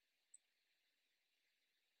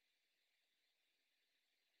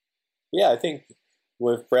 Yeah, I think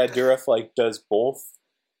with Brad Dourif, like, does both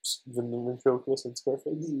the Ventriloquist and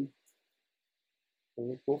Scarface. Mm-hmm.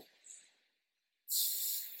 Really cool.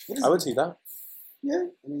 I would see that. Yeah,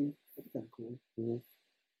 I mean, that'd be kind of cool. Mm-hmm.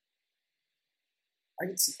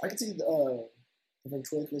 I could see the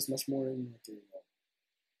Ventriloquist much more in like a.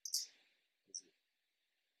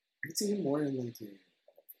 I could see him more in like a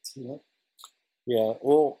team up. Yeah,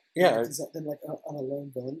 well, yeah. Than like on a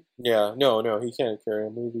lone villain. Yeah, no, he can't carry a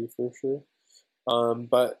movie for sure.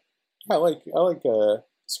 But yeah, I like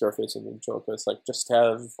Scarface and Ventriloquist, like just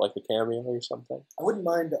have like a cameo or something. I wouldn't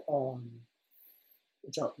mind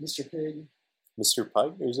Mr. Pig. Mr.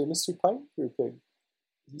 Pike? Is it Mr. Pike or Pig?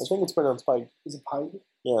 I think it's pronounced Pike. Is it Pike?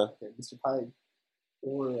 Yeah. Okay, Mr. Pike.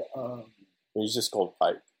 Or he's just called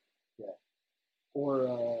Pike. Yeah. Or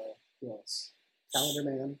who else? Calendar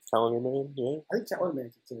Man. Calendar Man, yeah. I think Calendar Man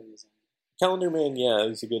can carry his own. Calendar Man, yeah,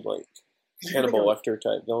 is a good like Hannibal Lecter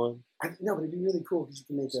type villain. No, but it'd be really cool because you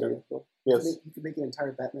can make cool. Yes. You could make an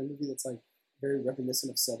entire Batman movie that's like very reminiscent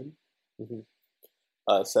of Seven.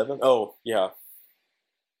 Mm-hmm. Seven? Oh, yeah.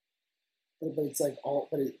 But it's like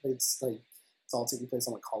it's all taking place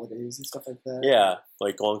on like holidays and stuff like that. Yeah,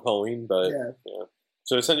 like Long Halloween, but yeah.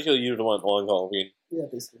 So essentially, you'd want Long Halloween. Yeah,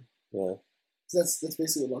 basically. Yeah. So that's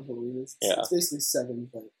basically what Long Halloween is. It's basically Seven,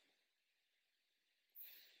 but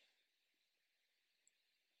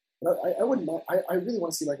I wouldn't mind. I really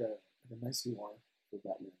want to see like a nice noir for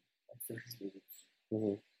Batman, like for his movie.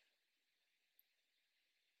 Mm-hmm.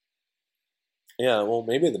 Yeah, well,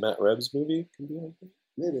 maybe the Matt Reeves movie can be like that.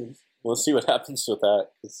 Maybe. We'll see what happens with that,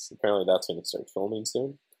 because apparently that's going to start filming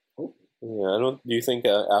soon. Oh. Yeah, do you think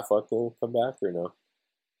Affleck will come back or no?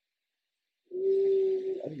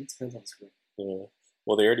 I think it depends on the script. Yeah.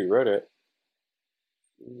 Well, they already wrote it.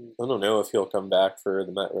 I don't know if he'll come back for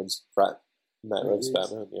the Matt Reeves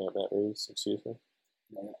Batman. Yeah, Matt Reeves, excuse me.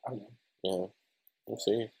 Yeah, I don't know. Yeah, we'll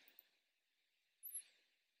see.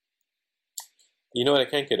 You know what I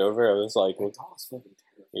can't get over? I was like,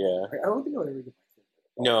 yeah. I don't think I would ever get my kid.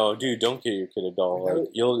 No, dude, don't get your kid a doll. Like,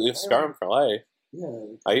 you'll scar him for life.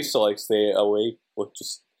 Yeah. I used to like stay awake with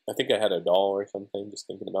just. I think I had a doll or something. Just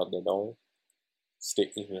thinking about the doll.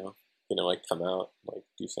 Like come out, like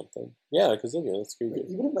do something. Yeah, because look, it's pretty good.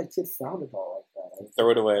 Even if my kid found a doll like that,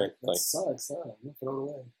 throw it away. That sucks. I'm gonna throw it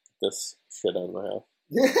away. This shit out of my house.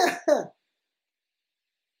 Yeah.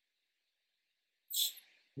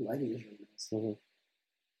 Lighting is really nice. Mm-hmm.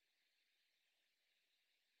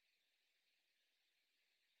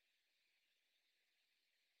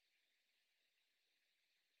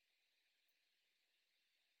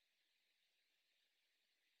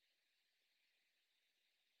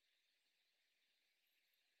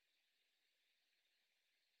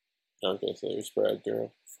 Okay, so there's Brad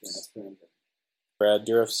Dourif. Yeah, that's Brad Dourif. Brad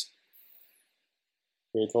Dourif's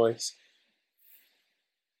great voice.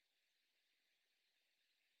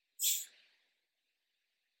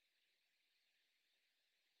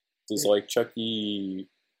 Does like Chucky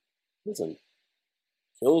doesn't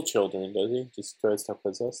kill children, does he? Just tries to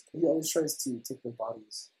possess them. He always tries to take their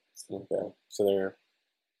bodies. Okay, so they're.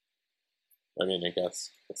 I mean, I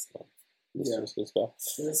guess that's not. Yeah. That's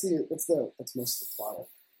most of the plot.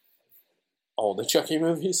 All the Chucky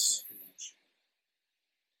movies.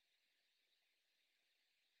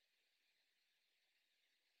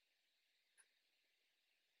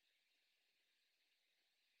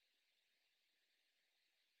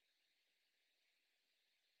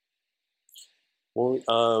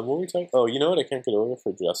 What were we talking? Oh, you know what I can't get over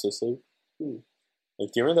for Justice League?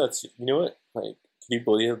 Like, do you remember that? You know what? Like, can you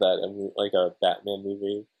believe that? Like a Batman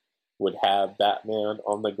movie would have Batman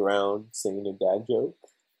on the ground singing a dad joke.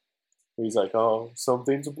 He's like, "Oh,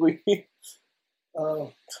 something's bleeding."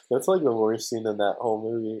 Oh, that's like the worst scene in that whole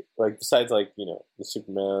movie. Like, besides like the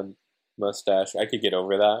Superman mustache, I could get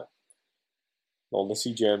over that. Well, the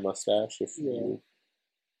CGI mustache, if you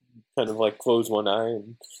kind of like close one eye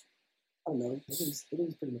and. I don't know. It was pretty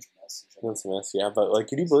much a mess. That's a mess, yeah. But like,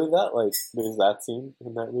 can you believe that? Like, there's that scene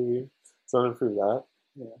in that movie. Someone proved that.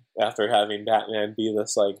 Yeah. After having Batman be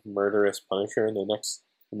this like murderous Punisher in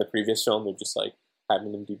the previous film, they're just like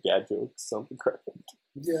having him do dad jokes, something crazy.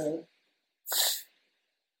 Yeah.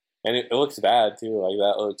 And it looks bad too. Like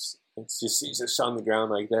that looks. He's just on the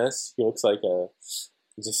ground like this. He looks like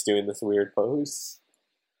he's just doing this weird pose.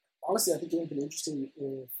 Honestly, I think it would have been interesting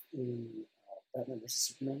if in Batman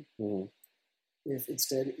vs Superman. Mm-hmm. If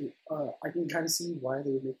instead, I can kind of see why they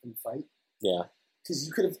would make them fight. Yeah. Because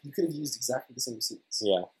you could have used exactly the same scenes.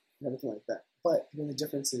 Yeah. And everything like that. But the only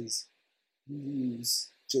difference is you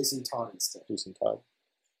use Jason Todd instead. Jason Todd.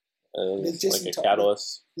 Make Jason like a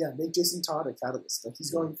catalyst. Make Jason Todd a catalyst. Like he's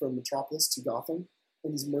going from Metropolis to Gotham,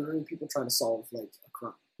 and he's murdering people trying to solve like a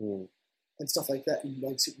crime and stuff like that. And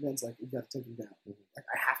like Superman's like, we got to take him down. Like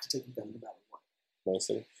I have to take him down no matter what. Nice.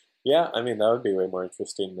 Yeah, I mean that would be way more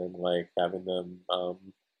interesting than like having them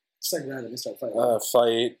just like randomly start fighting.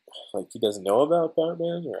 Fight like he doesn't know about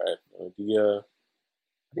Batman, or I have no idea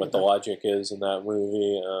what the logic is in that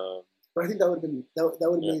movie. But I think that would have been that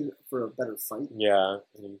would have made for a better fight. Yeah,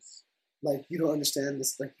 like you don't understand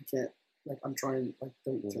this. Like you can't. Like I'm trying. Like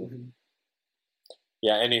don't kill him.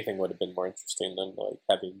 Yeah, anything would have been more interesting than like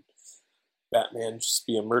having Batman just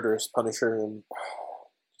be a murderous Punisher and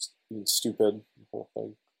just being stupid. The whole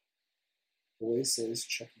thing. The way says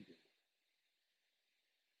Chucky.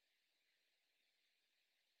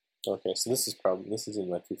 Okay, so this is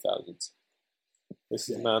in the 2000s. This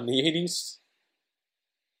is not in the 80s.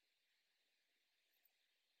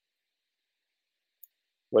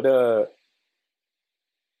 What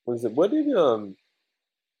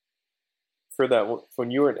for that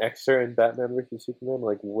when you were an extra in Batman vs Superman,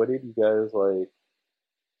 like what did you guys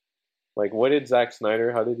like what did Zack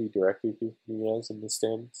Snyder, how did he direct you guys in the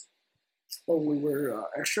stands? Oh, we were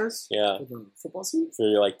extras. Yeah, for the football scene. For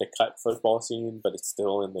like the cut football scene, but it's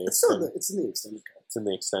still in the. It's in the extended cut. It's in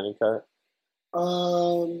the extended cut.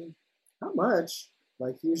 Not much.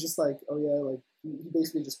 Like he was just like, oh yeah, like he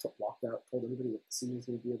basically just walked out, told everybody what the scene was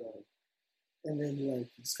going to be about, and then like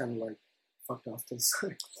he just kind of like fucked off to the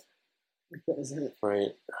side. Like that was it.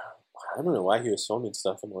 Right. I don't know why he was filming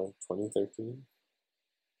stuff in like 2013.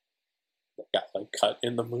 That got like cut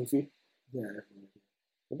in the movie. Yeah.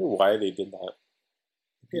 I wonder why they did that.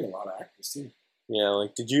 They paid a lot of actors too. Yeah,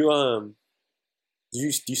 like did you do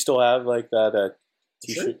you still have like that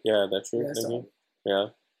t-shirt? Shirt? Yeah, that shirt. Yeah.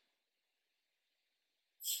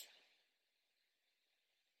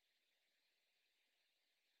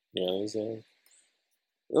 Yeah,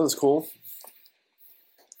 it was cool.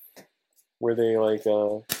 Were they like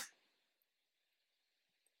how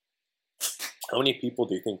many people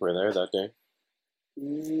do you think were there that day?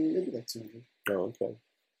 Maybe like 200. Oh, okay.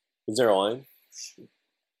 Was there a line? Sure.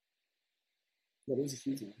 Yeah, there was a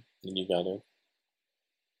huge line. And you got it.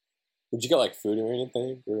 Did you get like food or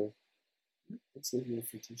anything? Or? It's like a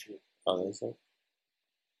free t-shirt. Oh, that's it.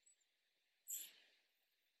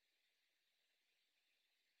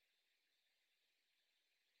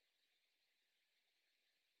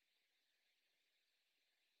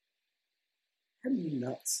 How do you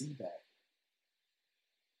not see that?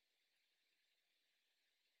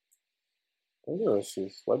 I don't know.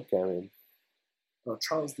 She's webcamming. Oh,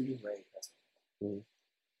 Charles D. Ray.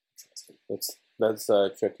 That's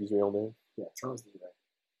Chucky's real name. Yeah, Charles D. Ray.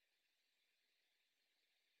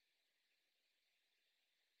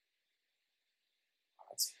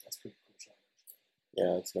 That's pretty cool.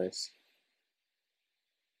 Yeah, it's nice.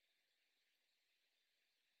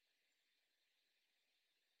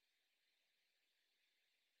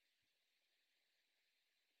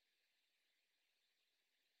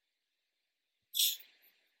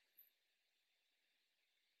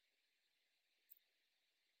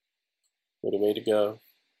 What a way to go.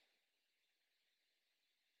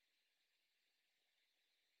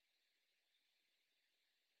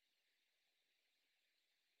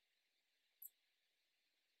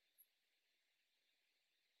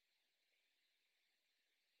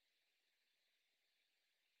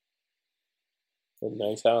 A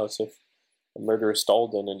nice house if a murderer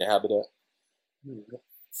stalled in and inhabit it.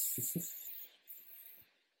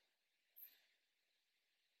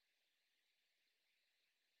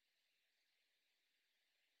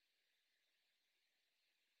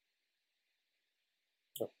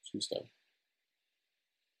 Oh, she's done.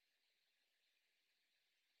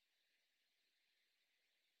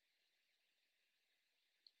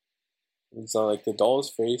 It's not like the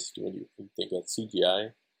doll's face. What do you think that's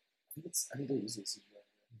CGI? I think they're using CGI.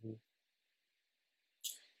 Mm-hmm.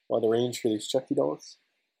 Well, the range for these Chucky dolls?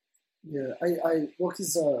 Yeah, well,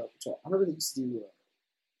 because I remember they used to do,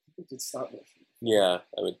 I think it's stop motion. Yeah,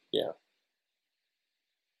 I would, yeah.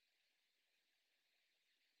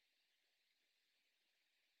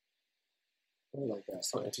 I like that.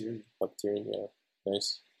 Puppeteering. Puppeteering, yeah.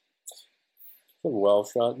 Nice. It's a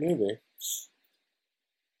well-shot movie.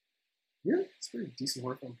 Yeah, it's a pretty decent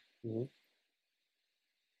horror film. Mm-hmm.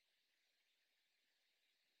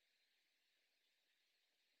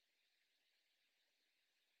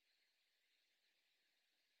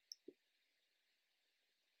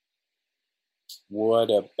 What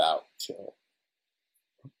about her?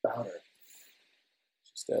 About her.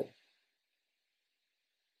 She's dead.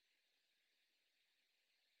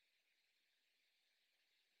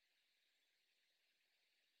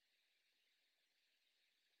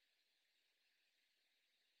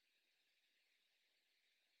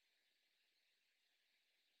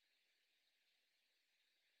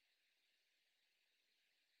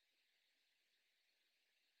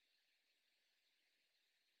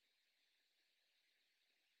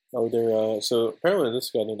 Oh, they're, so apparently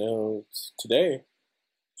this got announced today.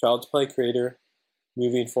 Child's Play creator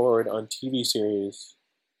moving forward on TV series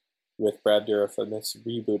with Brad Dourif on this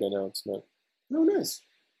reboot announcement. Oh, nice.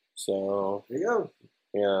 So, there you go.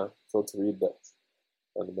 Yeah, so let's read that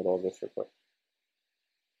in the middle of this report.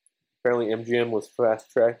 Apparently MGM was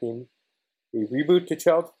fast-tracking a reboot to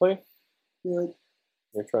Child's Play. Yeah.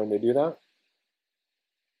 They're trying to do that.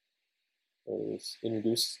 It was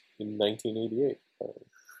introduced in 1988.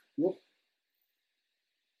 Yep.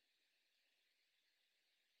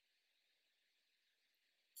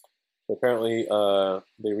 Apparently,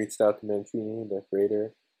 they reached out to Mancini, the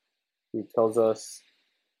creator, who tells us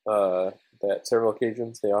that several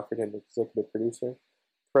occasions they offered him executive producer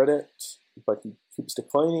credit, but he keeps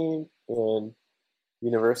declining, and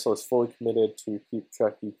Universal is fully committed to keep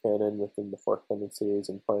Chucky canon within the forthcoming series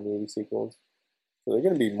and plan movie sequels. So there are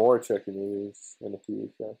going to be more Chucky movies in a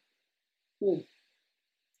TV show.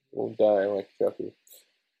 Won't die like Chucky.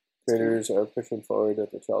 Creators are pushing forward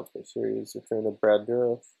at the Child's Play series. They're trying to Brad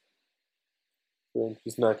Dourif.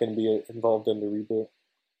 He's not going to be involved in the reboot.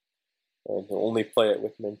 And he'll only play it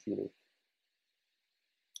with Mancini.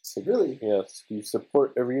 So really? Yes. Do you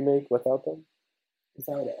support a remake without them?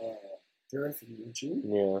 Without Dourif and Mancini?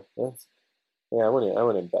 Yeah. I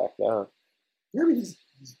wouldn't back that. Yeah, I mean, he's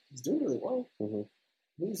doing really well. Mm-hmm.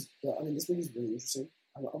 This movie's really interesting.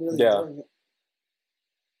 I'm really enjoying it.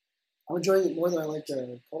 I'm enjoying it more than I like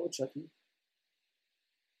Cult of Chucky.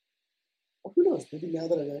 Well, who knows? Maybe now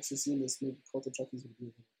that I've actually seen this, maybe Cult of Chucky's going to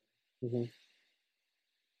be mm-hmm.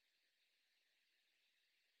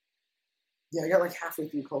 Yeah, I got like halfway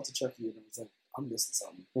through Cult of Chucky and I was like, I'm missing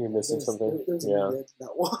something. You're missing something? There was a movie I did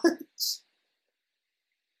not watch.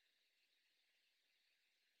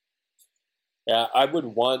 Yeah, I would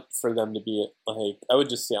want for them to be like, I would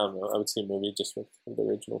just see, I don't know, I would see a movie just with the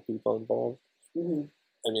original people involved. Mm-hmm.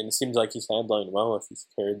 I mean, it seems like he's handling well if he's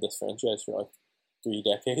carried this franchise for like 3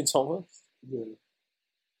 decades almost. Yeah.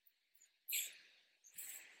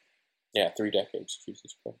 Yeah, 3 decades,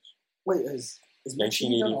 Jesus Christ. Wait, is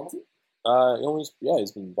Mancini done all of it?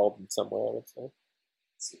 He's been involved in some way, I would say. Let's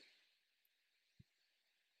see.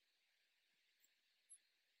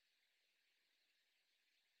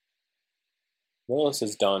 What else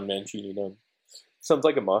is Don Mancini done? Sounds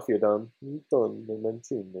like a mafia Don. Don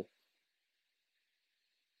Mancini.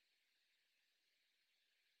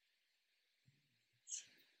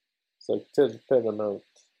 It's like to pay them out.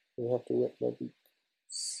 You have to whip my beak.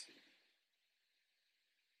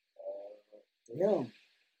 Damn.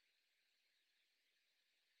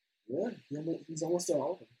 Yeah, he's almost done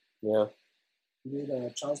all of them. Yeah. He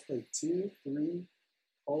made Child's Play 2, 3,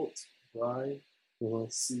 Cult, Bride,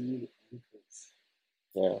 Seed, and Curse.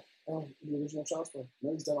 Yeah. Oh, the original Child's Play.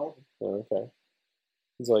 No, he's done all of them. Oh, okay.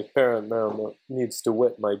 He's like, Paramount needs to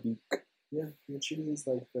wet my beak. Yeah, he actually is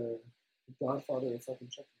like the godfather of fucking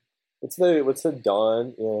Chucky. What's the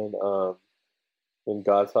Don in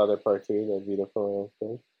Godfather Part 2, that beautiful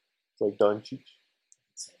thing? It's like Don Cheech.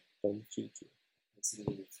 Don Cheech. That's the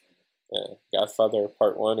movie. Yeah. Godfather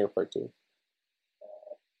Part 1 or Part 2?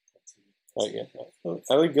 Oh, yeah.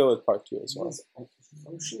 I would go with Part 2 as well.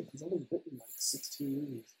 Oh shit, he's only written like 16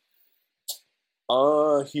 movies.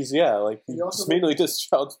 He's mainly just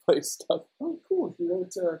Child's Play stuff. Oh, cool. He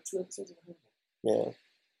wrote 2 episodes of Hannibal. Yeah.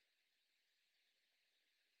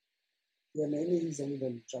 Yeah, mainly he's only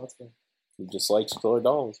done Child's Play. He just likes killer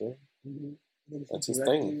dolls, right? Mm-hmm. That's his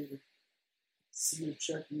thing. Seed of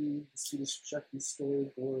Chucky, the Swedish Chucky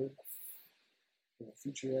storyboard,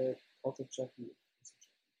 featurette, Cult of Chucky.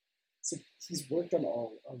 So he's worked on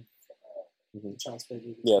all of Child's Play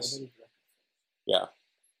movies. Yes. Yeah.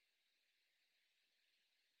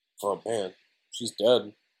 Oh man, she's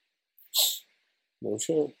dead. No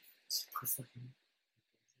shit.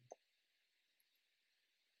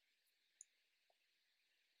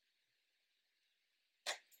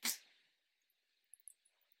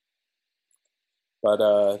 But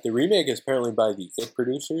the remake is apparently by the It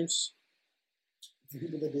producers. The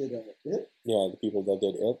people that did It? Yeah, the people that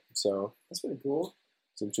did It. So that's pretty cool.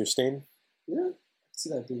 It's interesting. Yeah, I can see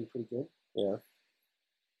that being pretty good. Yeah.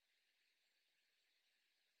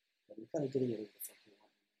 But we're kind of getting it over the fucking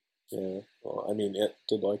line. Yeah. Well, I mean, It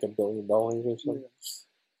did like $1 billion or something. Yeah.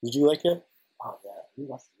 Did you like it? Oh yeah, we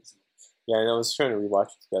watched it recently. Yeah, I was trying to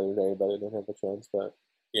rewatch it the other day, but I didn't have a chance. But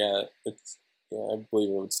yeah, I believe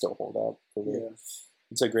it would still hold up for me. Yeah.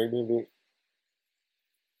 It's a great movie.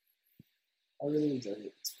 I really enjoyed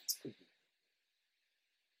it. It's pretty good.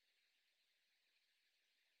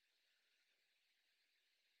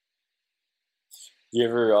 Did you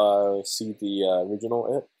ever see the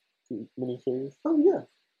original It miniseries? Oh yeah.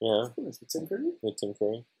 Yeah. Of course, with Tim Curry. With Tim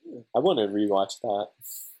Curry. Yeah. I want to rewatch that,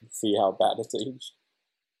 see how bad it's aged.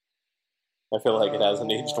 I feel like it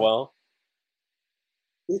hasn't aged well.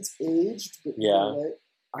 It's aged, but you know what?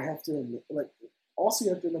 I have to admit, also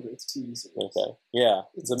you have to remember, it's a TV series. Okay. Yeah,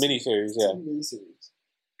 it's a miniseries. Yeah. It's a miniseries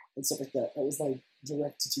and stuff like that. That was like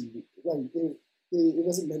direct to TV. Like it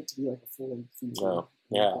wasn't meant to be like a full length feature. No.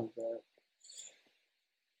 Yeah. Like that.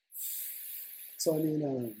 So I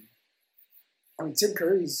mean, Tim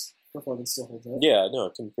Curry's performance still holds up. Yeah, no,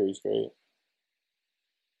 Tim Curry's great.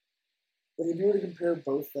 But if you were to compare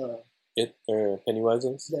both,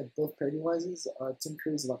 Pennywise's? Yeah, both Pennywise's. Tim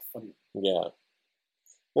Curry's a lot funnier. Yeah.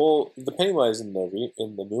 Well, the Pennywise in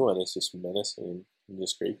the new one is just menacing and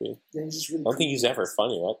just creepy. Yeah, he's just really. I don't think he's ever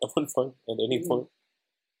funny at one point, at any point.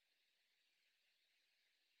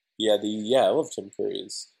 Yeah, I love Tim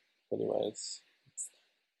Curry's Pennywise.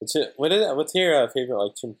 What's your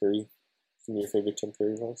favorite Tim Curry? Some of your favorite Tim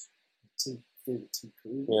Curry roles? Favorite Tim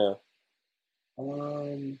Curry? Yeah.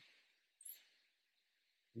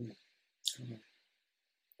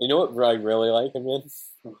 You know what I really like him in?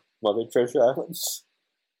 Mother Treasure Island.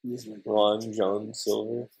 Ron John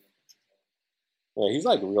Silver. Yeah, he's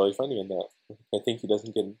really funny in that. I think he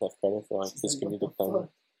doesn't get enough credit for his comedic timing.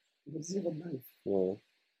 Yeah.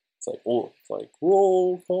 It's like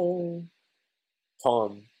roll call.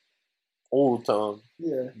 Tom. Old Tom.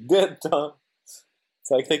 Yeah. Dead Tom. It's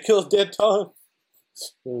like they killed Dead Tom.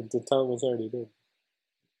 Dead Tom was already dead.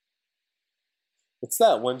 It's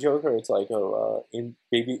that one joke where it's like, it's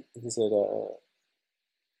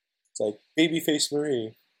like Babyface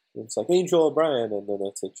Marie. And it's like Angel O'Brien, and then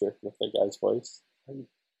it's a trick with the guy's voice. Do you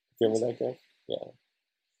remember that guy? Yeah.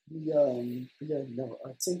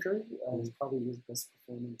 Tim Curry is probably his best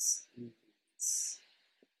performance.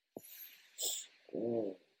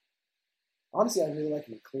 Honestly, I really like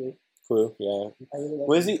him in Clue. Clue, yeah. I really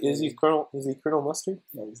like Is he Colonel Mustard?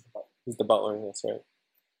 No, he's the butler. He's the butler, that's right.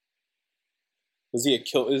 Is he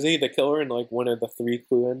the killer in one of the 3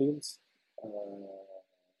 Clue endings?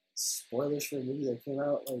 Spoilers for a movie that came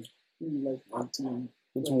out 19.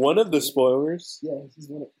 It's one of the spoilers. Yeah, he's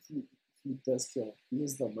one of he does kill. He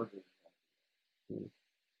is the murderer.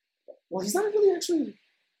 Well, he's not really actually.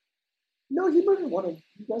 No, he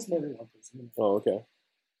does murder one person. Oh, okay.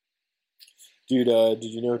 Dude,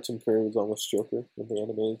 did you know Tim Curry was almost Joker in the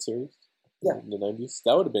animated series? Yeah. In the 90s?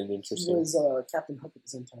 That would have been interesting. He was Captain Hook at the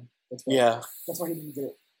same time. That's why he didn't get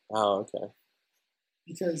it. Oh, okay.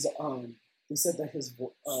 Because they said that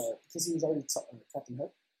because he was already Captain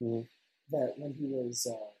Hook, that when he was...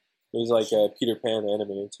 it was like a Peter Pan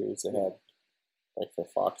animated series they had, like for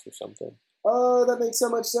Fox or something. Oh, that makes so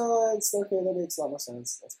much sense. Okay, that makes a lot more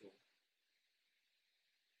sense. That's cool.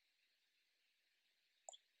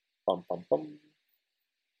 Bum, bum, bum.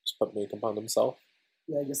 Just put makeup on himself.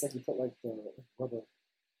 Yeah, I guess like you put like the rubber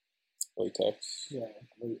latex. Yeah,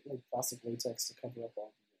 like plastic latex to cover up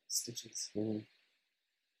all the stitches. Mm-hmm.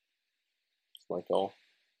 It's like all.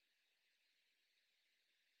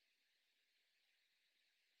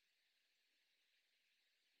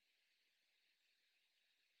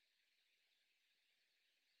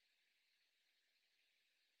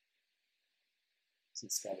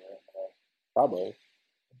 It's got it. Probably.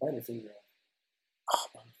 Bite your finger off.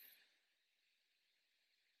 Oh,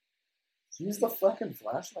 use the fucking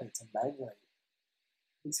flashlight. It's a maglite.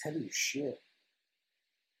 It's heavy as shit.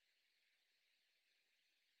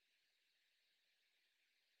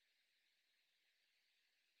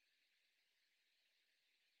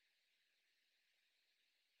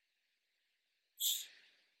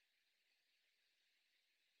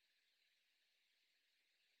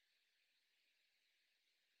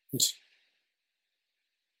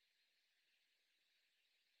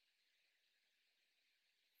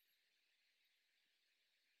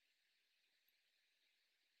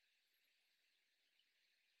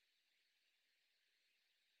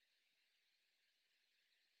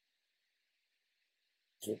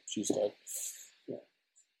 She's dead. Yeah.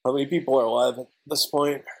 How many people are alive at this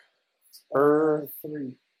point? Her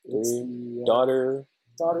three. It's the daughter.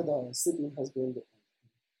 Daughter, the sleeping husband.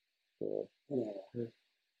 Yeah. Her.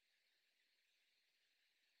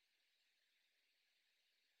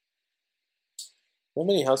 Not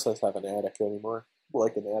many houses have an attic anymore.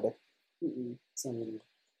 Like an attic. It's not really.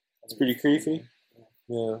 It's pretty creepy.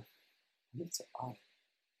 Yeah. I think it's odd.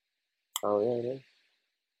 Oh yeah, it is.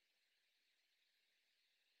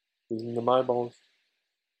 Using the eyeballs.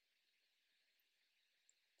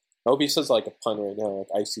 I hope he says like a pun right now, like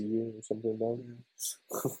ICU or something like that.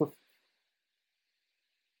 Yeah.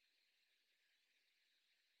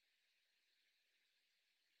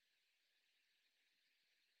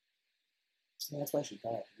 That's why she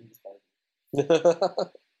died.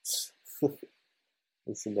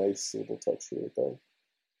 It's a nice little touch right there.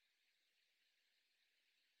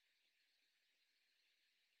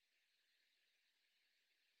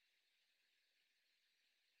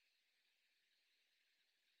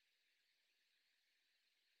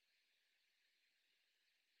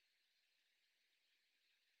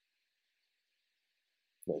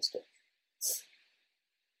 Nice touch.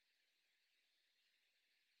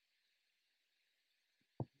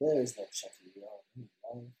 There's that Chucky.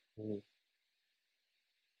 Mm-hmm.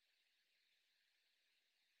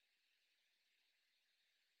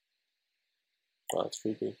 Oh, it's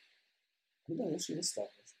creepy. I don't know if she is stop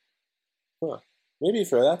motion. Huh. Maybe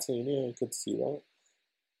for that scene, yeah, I could see that.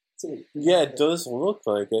 So, yeah, it does look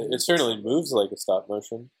like it. It certainly moves like a stop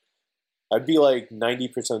motion. I'd be like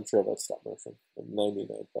 90% sure that's stop motion.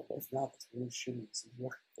 99%. If not, it's really shitty CGI.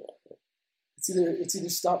 Yeah. It's either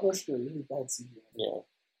stop motion or really bad CGI. Yeah.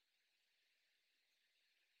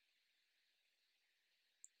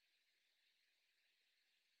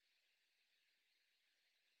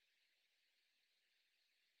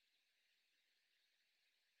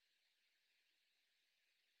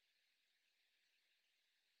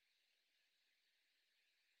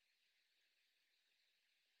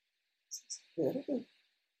 Yeah, I don't think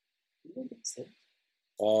it's there.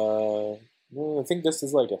 No, I think this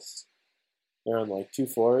is like they're on like 2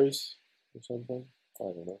 floors or something. I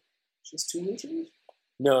don't know. Just 2 rooms?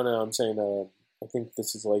 No, I'm saying I think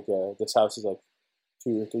this is like this house is like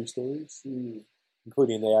 2 or 3 stories,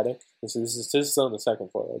 including the attic. This is on the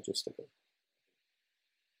 2nd floor. I just took it.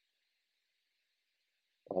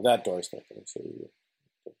 Oh, that door's not going to show you.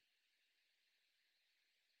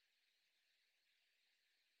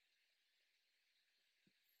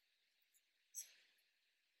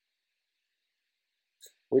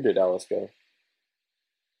 Where did Alice go?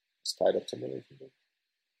 It's tied up somewhere.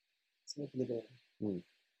 It's open the door.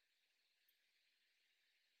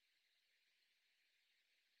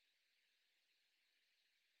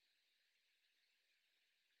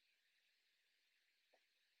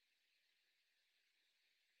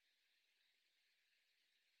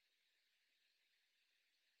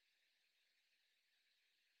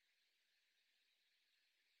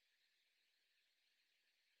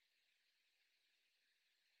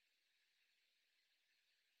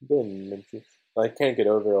 I can't get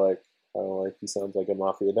over like how like he sounds like a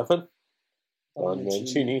mafia don. Don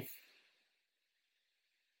Mancini.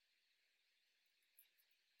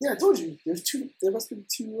 Yeah, I told you. There must be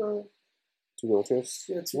two 2 wheelchairs?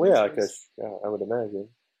 Yeah, 2 well, wheelchairs. because I would imagine.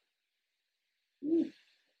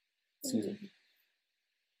 Season.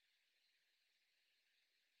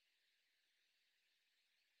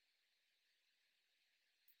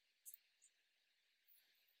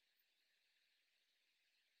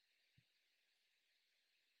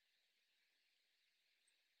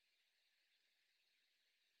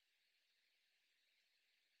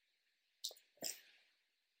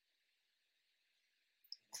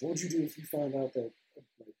 What would you do if you found out that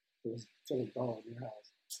like, there was a dog in your house?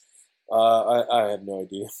 I have no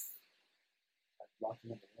idea. Like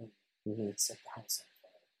locking up the room and set the house on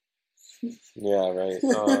fire. Yeah, right.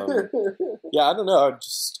 Yeah, I don't know. I'd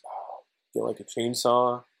just get like a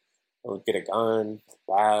chainsaw, or get a gun,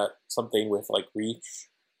 bat, something with like reach.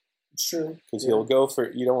 Sure. Because he'll go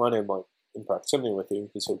for, you don't want him like in proximity with you,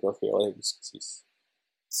 because he'll go for your legs. Because he's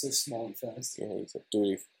so small and fast. Yeah, he's a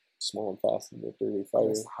dirty, small and fast, and a dirty fighter.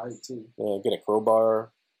 That's the height too. Yeah, get a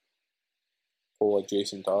crowbar. Pull like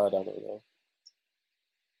Jason Todd. I don't know.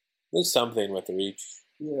 There's something with the reach.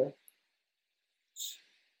 Yeah.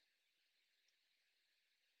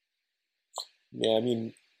 Yeah, I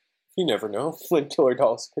mean, you never know when killer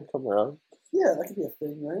dolls could come around. Yeah, that could be a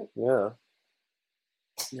thing, right? Yeah.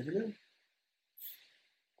 You never know.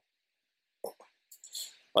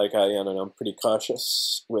 Like, I don't know, I'm pretty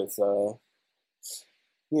cautious with,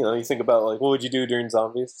 you think about, like, what would you do during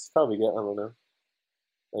zombies? Probably get, I don't know,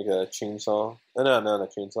 like a chainsaw. No, not a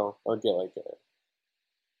chainsaw. I would get, like,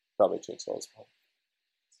 probably a chainsaw as well.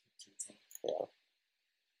 Yeah.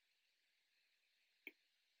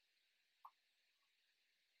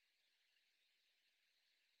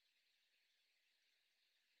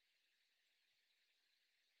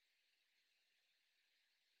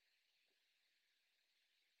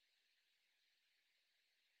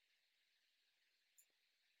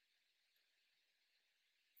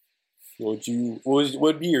 What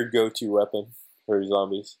would be your go-to weapon for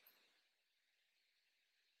zombies?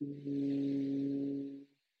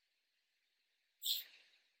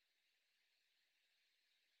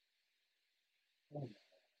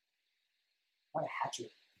 Why a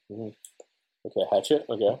hatchet? Mm-hmm. Okay, hatchet.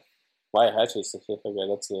 Okay, why a hatchet specific? Okay,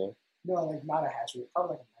 that's a. No, like not a hatchet.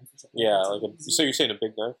 Probably like a knife or something. Yeah, like a. So you're saying a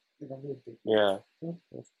big knife? Like a really big knife. Yeah.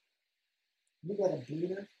 You got a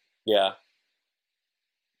bleeder? Yeah.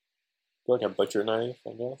 Like a butcher knife,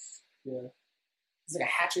 I guess. Yeah. It's like a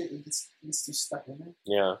hatchet. It gets too stuck in there.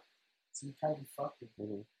 Yeah. So you kind of fucked it.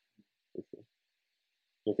 Mm-hmm.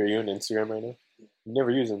 Like, are you on Instagram right now? Yeah. You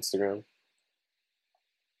never use Instagram.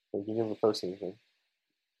 Like, you never post anything.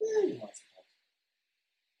 Yeah, you want to.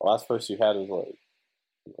 The last post you had was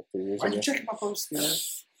like 3 years ago. Why are you checking my posts, man?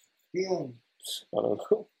 Damn. I don't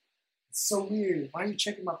know. It's so weird. Why are you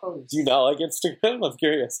checking my posts? Do you not like Instagram? I'm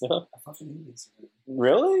curious now. I fucking hate Instagram.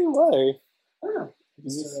 Really? Why? I don't know.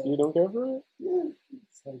 You don't care for it? Yeah.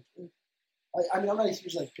 It's like, I mean, I'm not a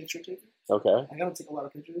huge like picture taker. Okay. I don't take a lot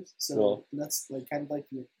of pictures, so that's like kind of like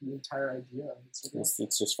the entire idea of Instagram.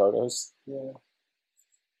 It's just photos. Yeah.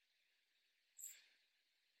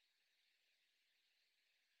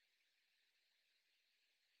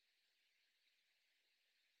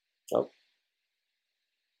 Oh.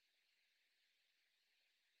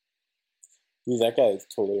 Dude, that guy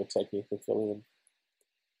totally looks like Nathan Fillion.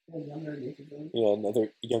 Younger Nathan Fillion? Yeah,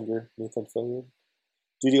 another younger Nathan Fillion.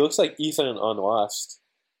 Dude, he looks like Ethan on Lost.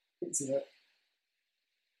 I can see that.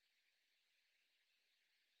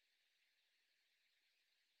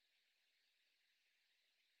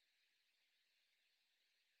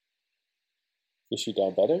 Is she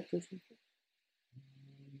diabetic or something?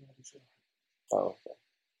 Oh, okay.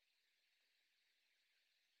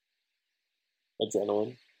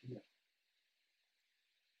 Adrenaline. Yeah.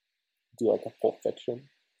 Do you like a Pulp Fiction?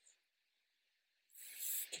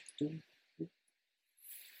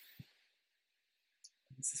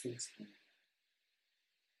 This is what explain.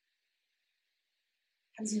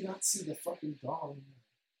 How does he not see the fucking dog?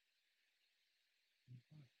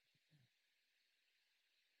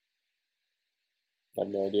 I have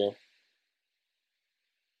no idea.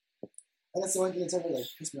 And that's the only thing that's ever like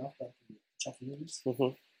pissed me off about the Chucky movies. Mm-hmm.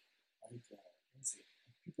 Like,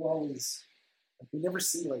 people always we never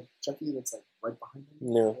see like Chucky that's like right behind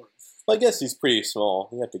him. No. Well, I guess he's pretty small.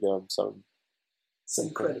 You have to give him some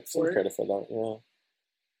credit for for it. Credit for that, yeah.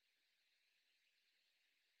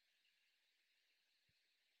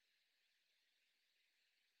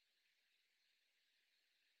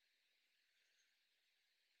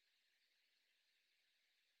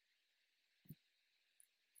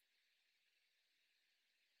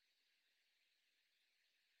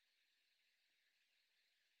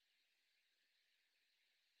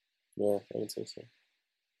 Yeah, I would say so.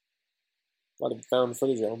 A lot of found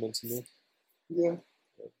footage elements in there. Yeah.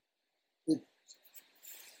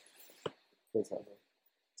 What's that?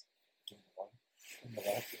 On the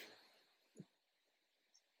left.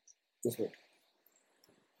 This way.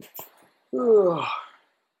 Ugh.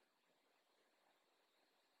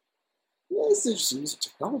 Yeah, it's interesting use of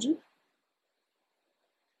technology.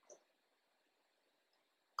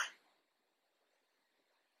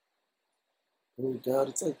 Oh god,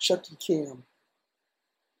 it's like Chucky Cam.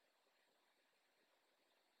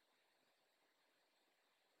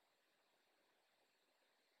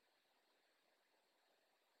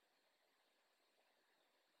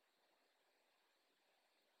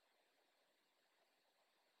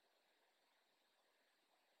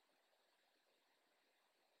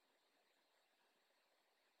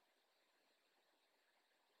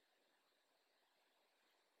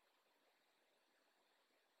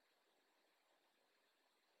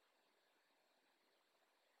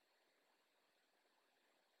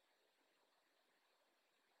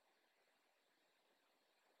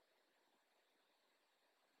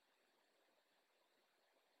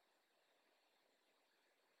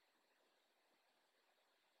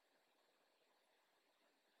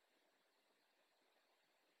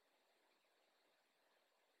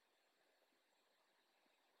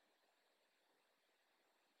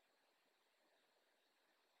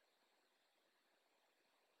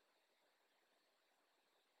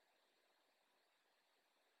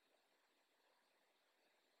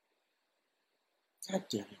 God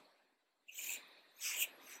damn it.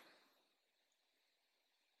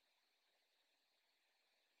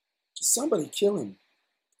 Just somebody kill him.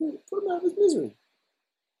 Put him out of his misery.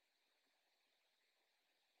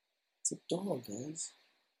 It's a dog, guys.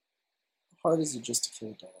 How hard is it just to kill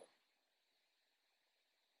a dog?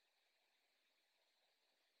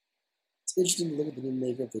 It's interesting to look at the new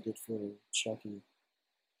makeup they did for Chucky.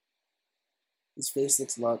 His face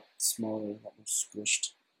looks a lot smaller, a lot more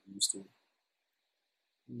squished than it used to.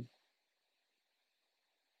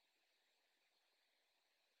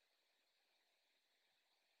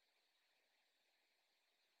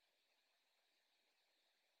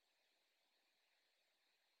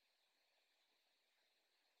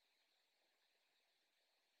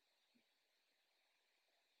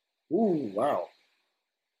 Ooh, wow.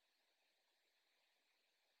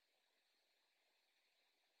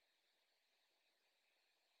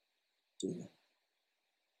 Damn.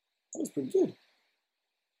 That was pretty good.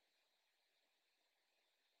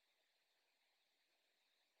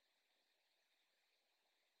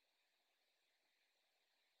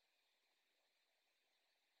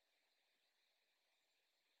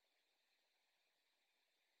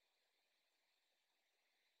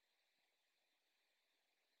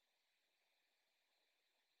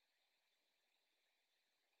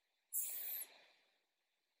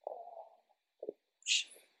 Shit.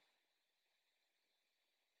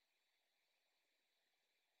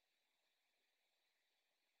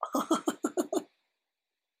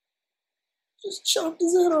 Just chopped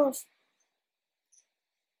his head off.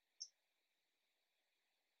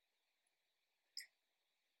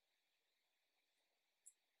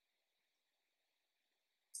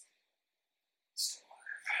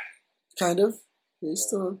 Kind of. He's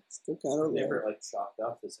still kind of. Never like chopped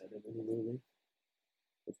off his head in any movie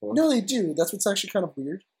before. No, they do. That's what's actually kind of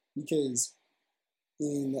weird because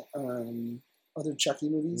in other Chucky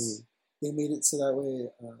movies, they made it so that way,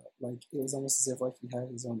 like it was almost as if like he had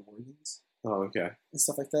his own organs. Oh, okay. And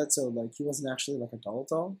stuff like that. So like he wasn't actually like a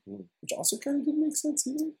doll, which also kind of didn't make sense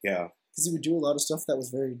either. Yeah. Because he would do a lot of stuff that was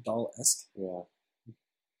very doll-esque. Yeah.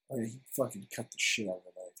 I mean, he fucking cut the shit out of the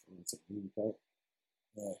leg. It's a mean cut.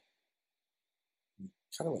 Yeah.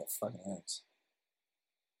 Cut it with a fucking axe.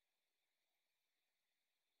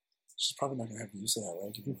 She's probably not gonna have the use of that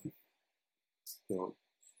leg anymore. No.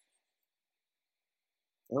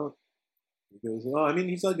 Oh. He goes, oh, I mean,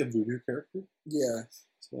 he's like a voodoo character. Yeah.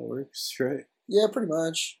 So that works, right? Yeah, pretty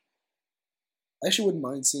much. I actually wouldn't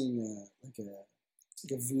mind seeing like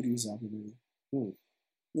a voodoo zombie movie. You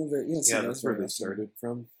don't see those that's where very they often. started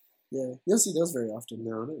from. Yeah, you don't see those very often.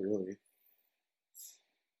 No, not really.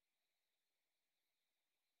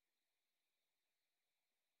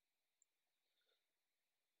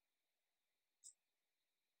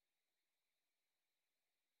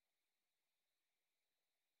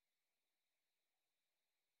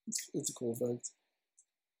 It's a cool effect.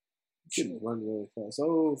 Shouldn't run really fast.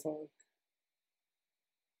 Oh, fuck.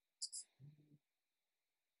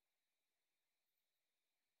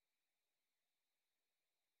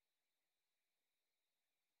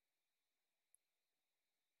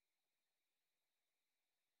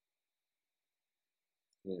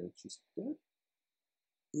 Yeah, she's dead.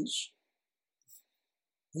 Eesh.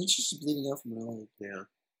 I think she's just bleeding out from her leg. Yeah.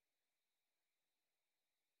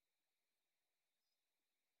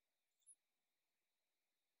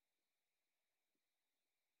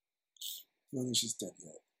 I don't think she's dead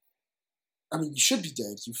yet. I mean, you should be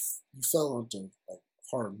dead. You fell onto like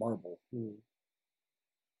hard marble.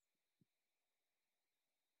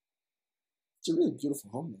 It's a really beautiful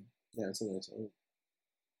home, though. Yeah, it's a nice home.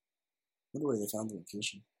 I wonder where they found the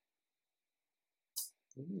location.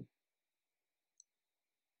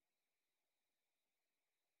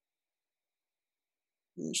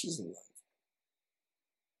 Yeah, she's alive.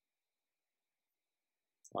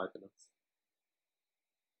 Alive enough.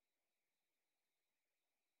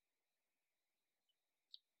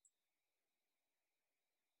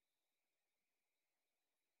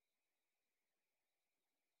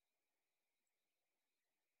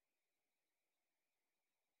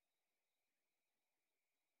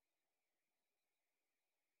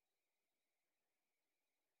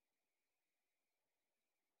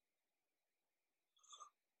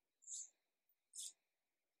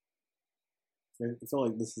 I feel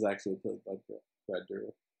like this is actually played by Brad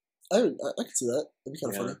Dourif. I could see that. That'd be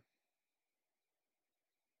kind of funny.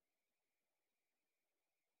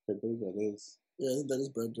 I believe that is. Yeah, I think that is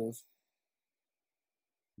Brad Dourif.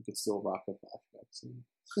 You could still rock up flashbacks and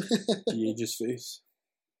de-age face.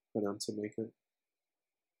 Put on some makeup.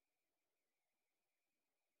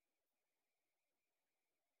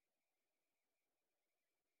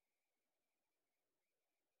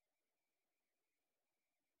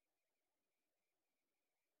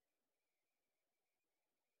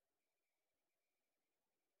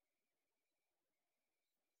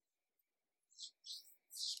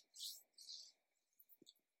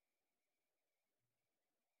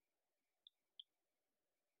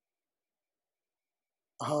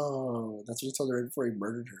 Oh, that's what he told her right before he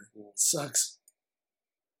murdered her. It sucks.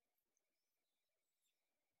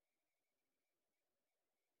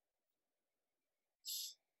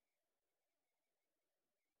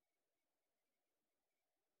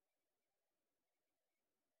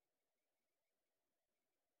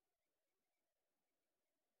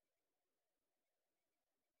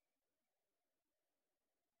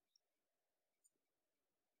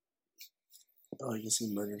 Oh, I guess he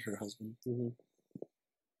murdered her husband.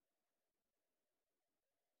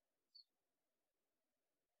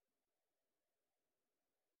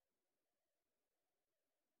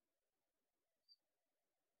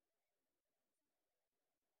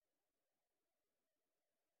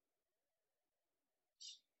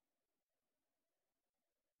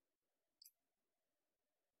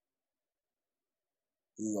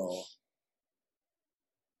 Lol.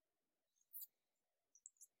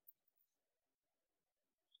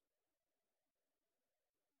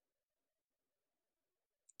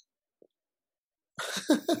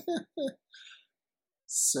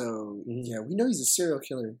 So, yeah, we know he's a serial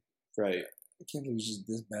killer. Right. I can't believe he's just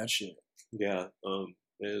this bad shit. Yeah.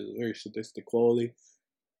 There's a very sadistic quality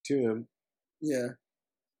to him. Yeah.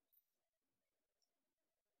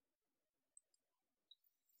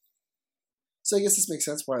 So I guess this makes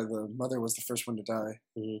sense why the mother was the first one to die.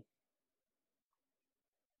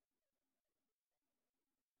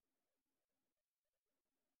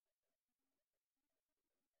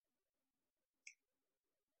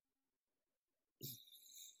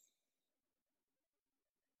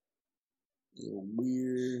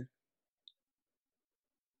 Weird.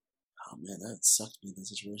 Oh man, that sucked me in that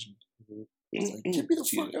situation. It's like, get me the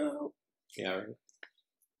fuck out. Yeah, right.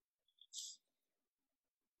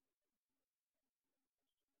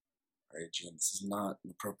 Alright, Jim, this is not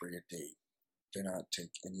an appropriate date. Do not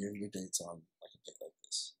take any of your dates on like a date like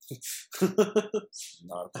this.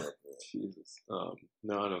 Not appropriate. Jesus.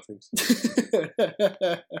 No, I don't think so.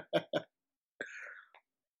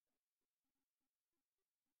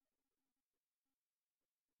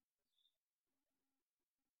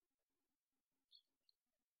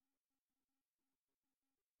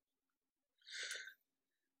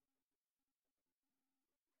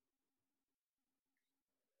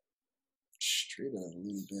 Straight out of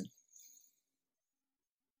loony bin.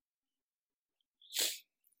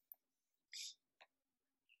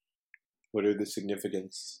 What are the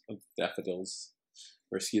significance of daffodils?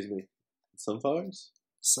 Or excuse me, sunflowers?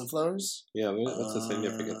 Sunflowers? Yeah, what's the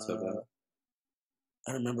significance of that?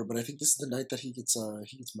 I don't remember, but I think this is the night that he gets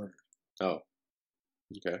murdered. Oh.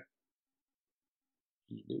 Okay.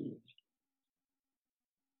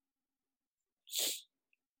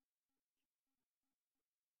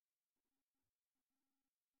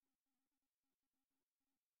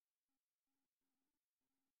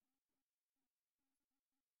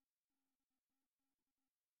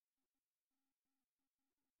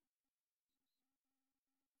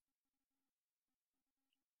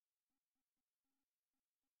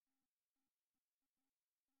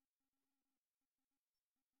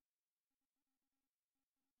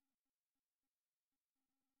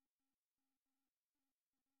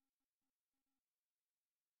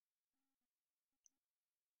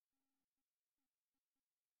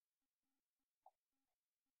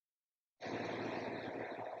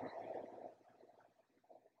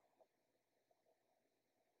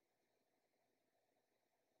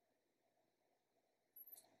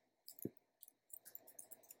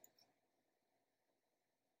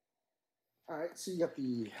 All right, so you got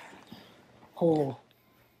the whole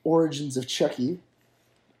origins of Chucky.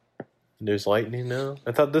 There's lightning now?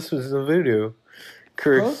 I thought this was a voodoo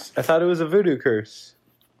curse. Huh? I thought it was a voodoo curse.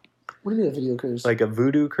 What do you mean a video curse? Like a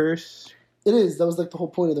voodoo curse? It is. That was like the whole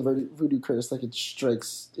point of the voodoo curse. Like it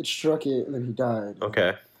struck it, and then he died.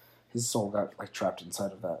 Okay. His soul got like trapped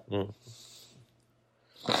inside of that. Mm.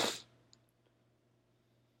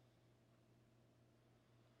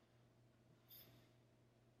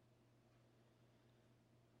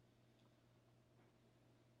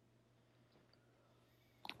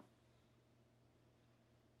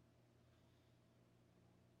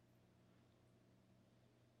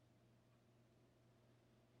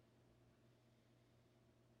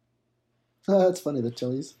 That's funny, the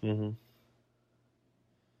Tillies. Mm-hmm.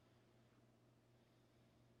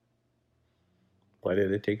 Why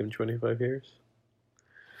did it take him 25 years?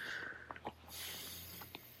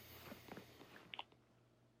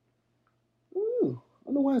 Ooh, I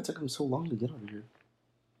don't know why it took him so long to get over here.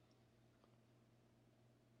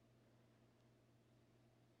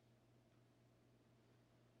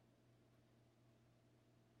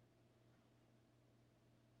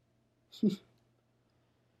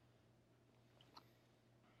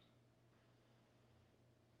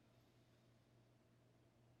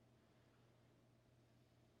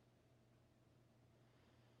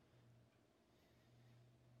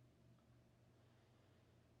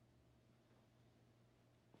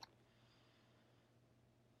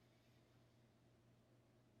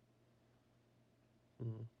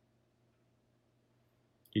 Mm.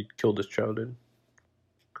 He killed his childhood.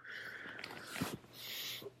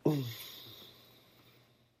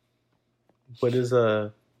 What is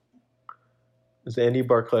Andy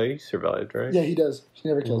Barclay survived, right? Yeah, he does. He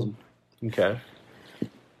never kills him. Okay.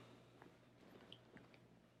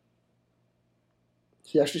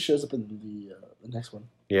 He actually shows up in the next one.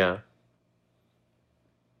 Yeah.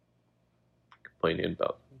 Complaining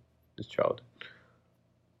about his childhood.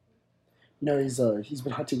 No, he's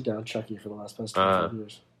been hunting down Chucky for the past 25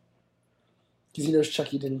 years. Because he knows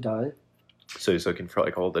Chucky didn't die. So he's looking for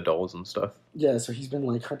like all the dolls and stuff. Yeah, so he's been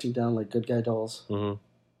like hunting down like good guy dolls. Mm-hmm.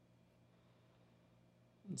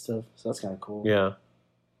 And stuff. So that's kind of cool. Yeah.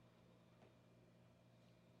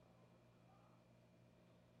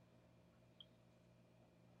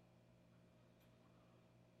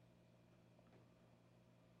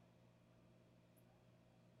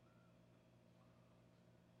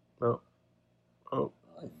 Oh. Oh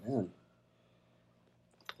man.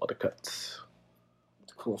 A lot of cuts.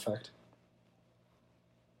 It's a cool effect.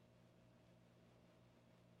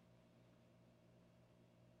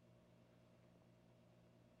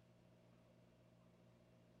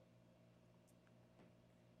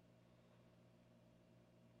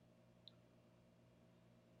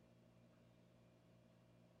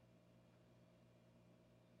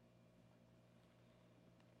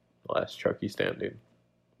 Last Chucky standing.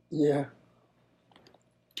 Yeah.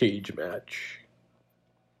 Cage match.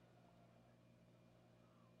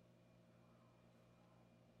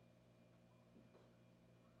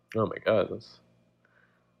 Oh my god, this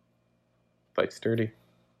fight's dirty.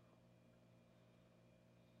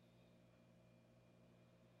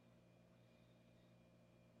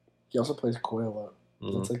 He also plays coy a lot.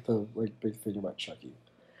 That's like the big thing about Chucky.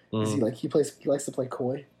 Is Mm. he likes to play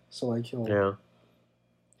coy, so like he'll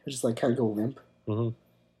just like kind of go limp. Mm-hmm.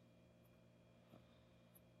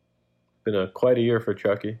 Been quite a year for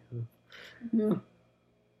Chucky. Yeah.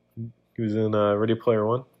 He was in Ready Player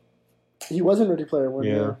One. He was in Ready Player One.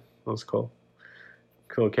 Yeah, that was cool.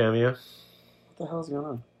 Cool cameo. What the hell is going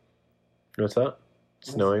on? What's that?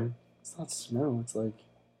 Snowing. It's not snow. It's like.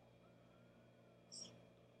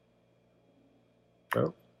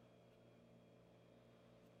 Oh.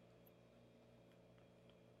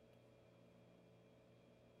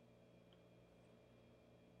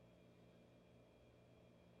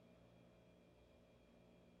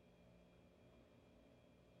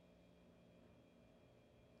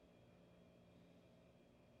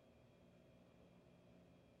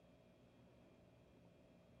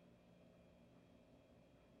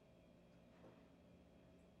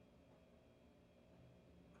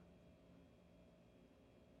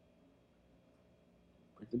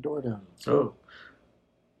 Break the door down. Oh.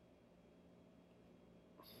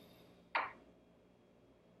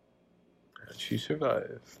 And she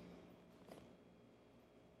survived.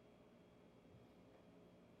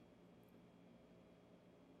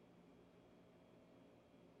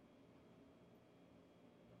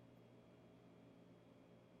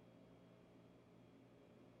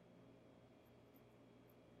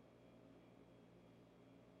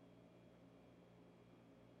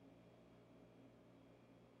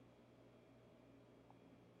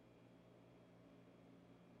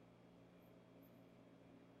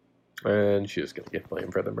 And she's going to get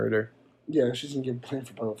blamed for the murder. Yeah, she's going to get blamed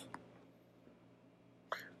for both.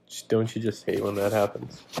 Don't you just hate when that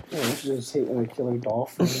happens? Yeah, don't you just hate when a killer doll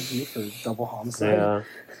frames you for double homicide? Yeah.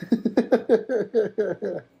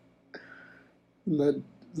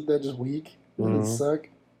 Isn't that just weak? Doesn't it suck?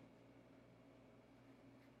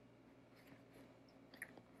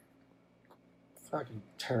 Fucking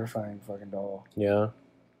terrifying fucking doll. Yeah.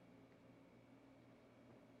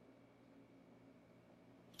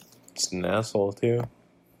 It's an asshole, too.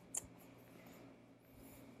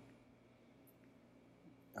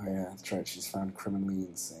 Oh, yeah, that's right. She's found criminally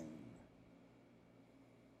insane.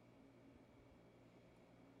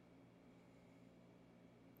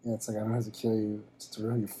 Yeah, it's like, I don't have to kill you. It's to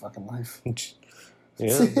ruin your fucking life.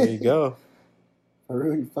 Yeah, there you go. If I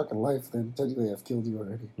ruin your fucking life, then technically I've killed you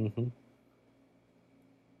already. Mm-hmm.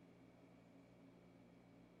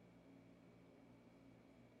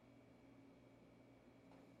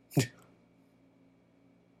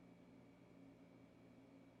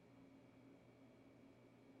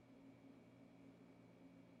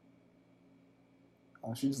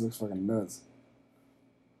 Oh, she just looks fucking nuts.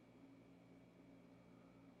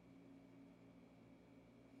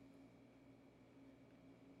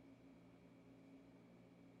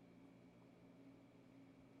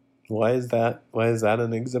 Why is that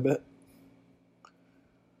an exhibit?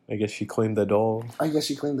 I guess she claimed the doll. I guess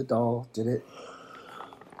she claimed the doll did it.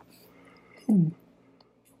 I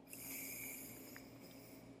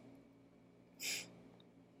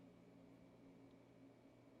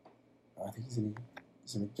think he's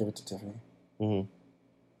gonna give it to Tiffany. Mm-hmm.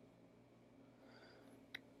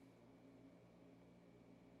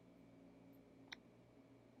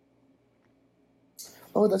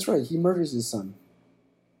 Oh, that's right. He murders his son.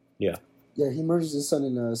 Yeah. Yeah, he murders his son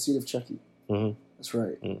in Seed of Chucky. Mm-hmm. That's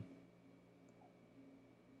right. Mm.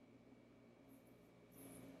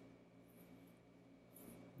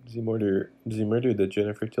 Does he murder the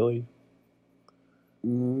Jennifer Tilly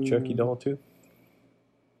Chucky doll too?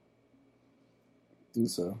 I think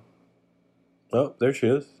so. Oh, there she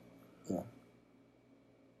is. Yeah.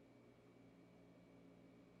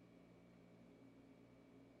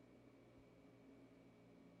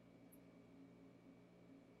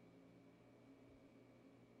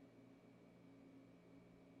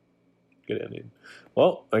 Good ending.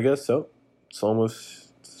 Well, I guess so. It's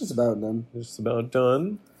almost Just about done. Just about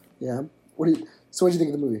done. Yeah. So what did you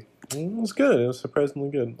think of the movie? It was good. It was surprisingly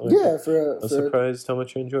good. Yeah, I was surprised how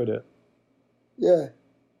much I enjoyed it. Yeah.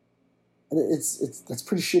 And that's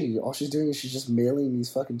pretty shitty. All she's doing is she's just mailing these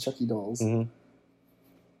fucking Chucky dolls. Mm-hmm.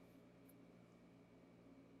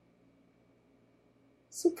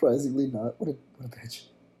 Surprisingly not. What a bitch.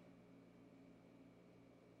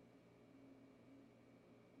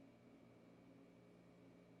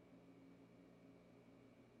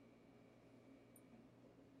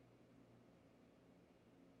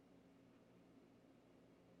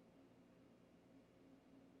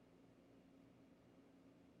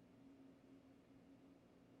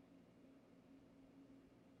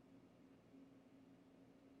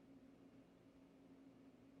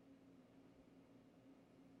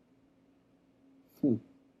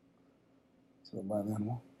 So a live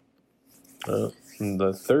animal.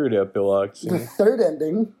 The third epilogue scene. The third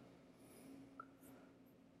ending.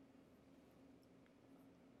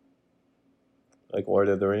 Like Lord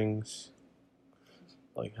of the Rings.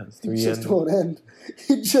 Like has 3 endings. It just won't end.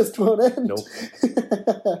 It just won't end. Nope.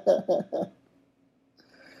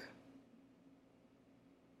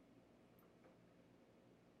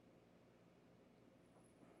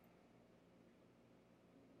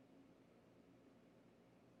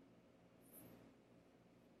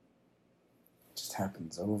 Just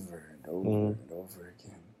happens over and over and over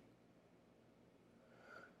again.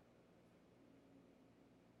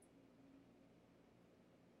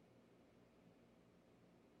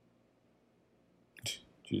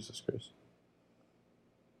 Jesus Christ.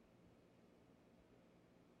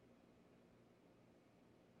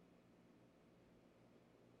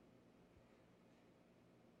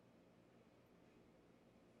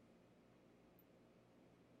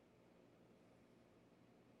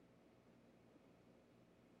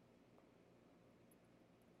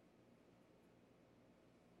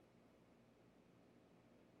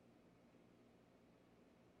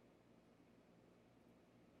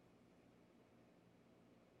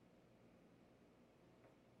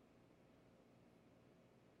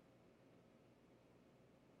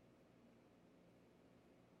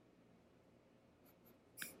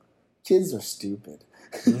 Kids are stupid.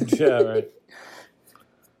 Yeah, right.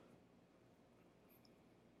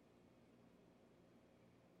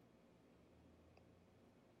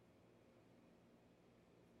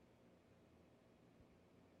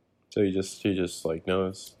 So he just like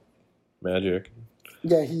knows magic.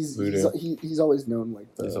 Yeah, he's always known like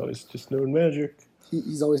he's always just known magic.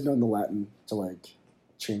 He's always known the Latin to like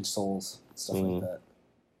change souls, stuff like that.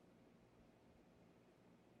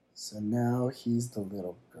 So now he's the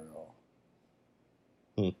little girl.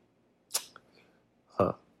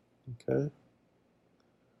 Huh. Okay.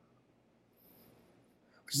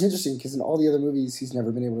 Which is interesting because in all the other movies, he's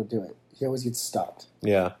never been able to do it. He always gets stopped.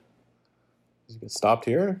 Yeah. Does it get stopped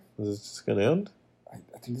here? Is this just going to end? I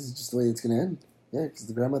think this is just the way it's going to end. Yeah, because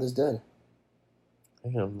the grandmother's dead.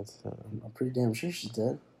 Damn, I'm pretty damn sure she's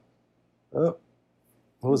dead. Oh.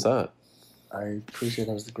 What was that? I'm pretty sure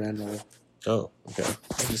that was the grandmother. Oh, okay.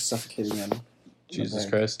 I was suffocating him. Jesus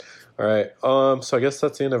Christ. All right. So I guess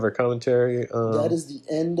that's the end of our commentary. That is the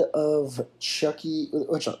end of Chucky.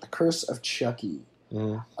 The Curse of Chucky.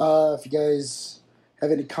 Mm. If you guys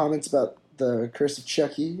have any comments about the Curse of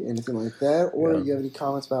Chucky, anything like that, or you have any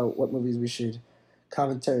comments about what movies we should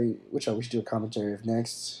we should do a commentary of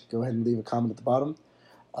next, go ahead and leave a comment at the bottom.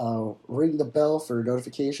 Ring the bell for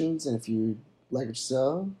notifications, and if you like what you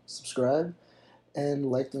saw, subscribe and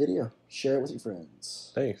like the video. Share it with your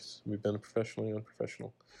friends. Thanks. We've been professionally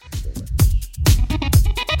unprofessional.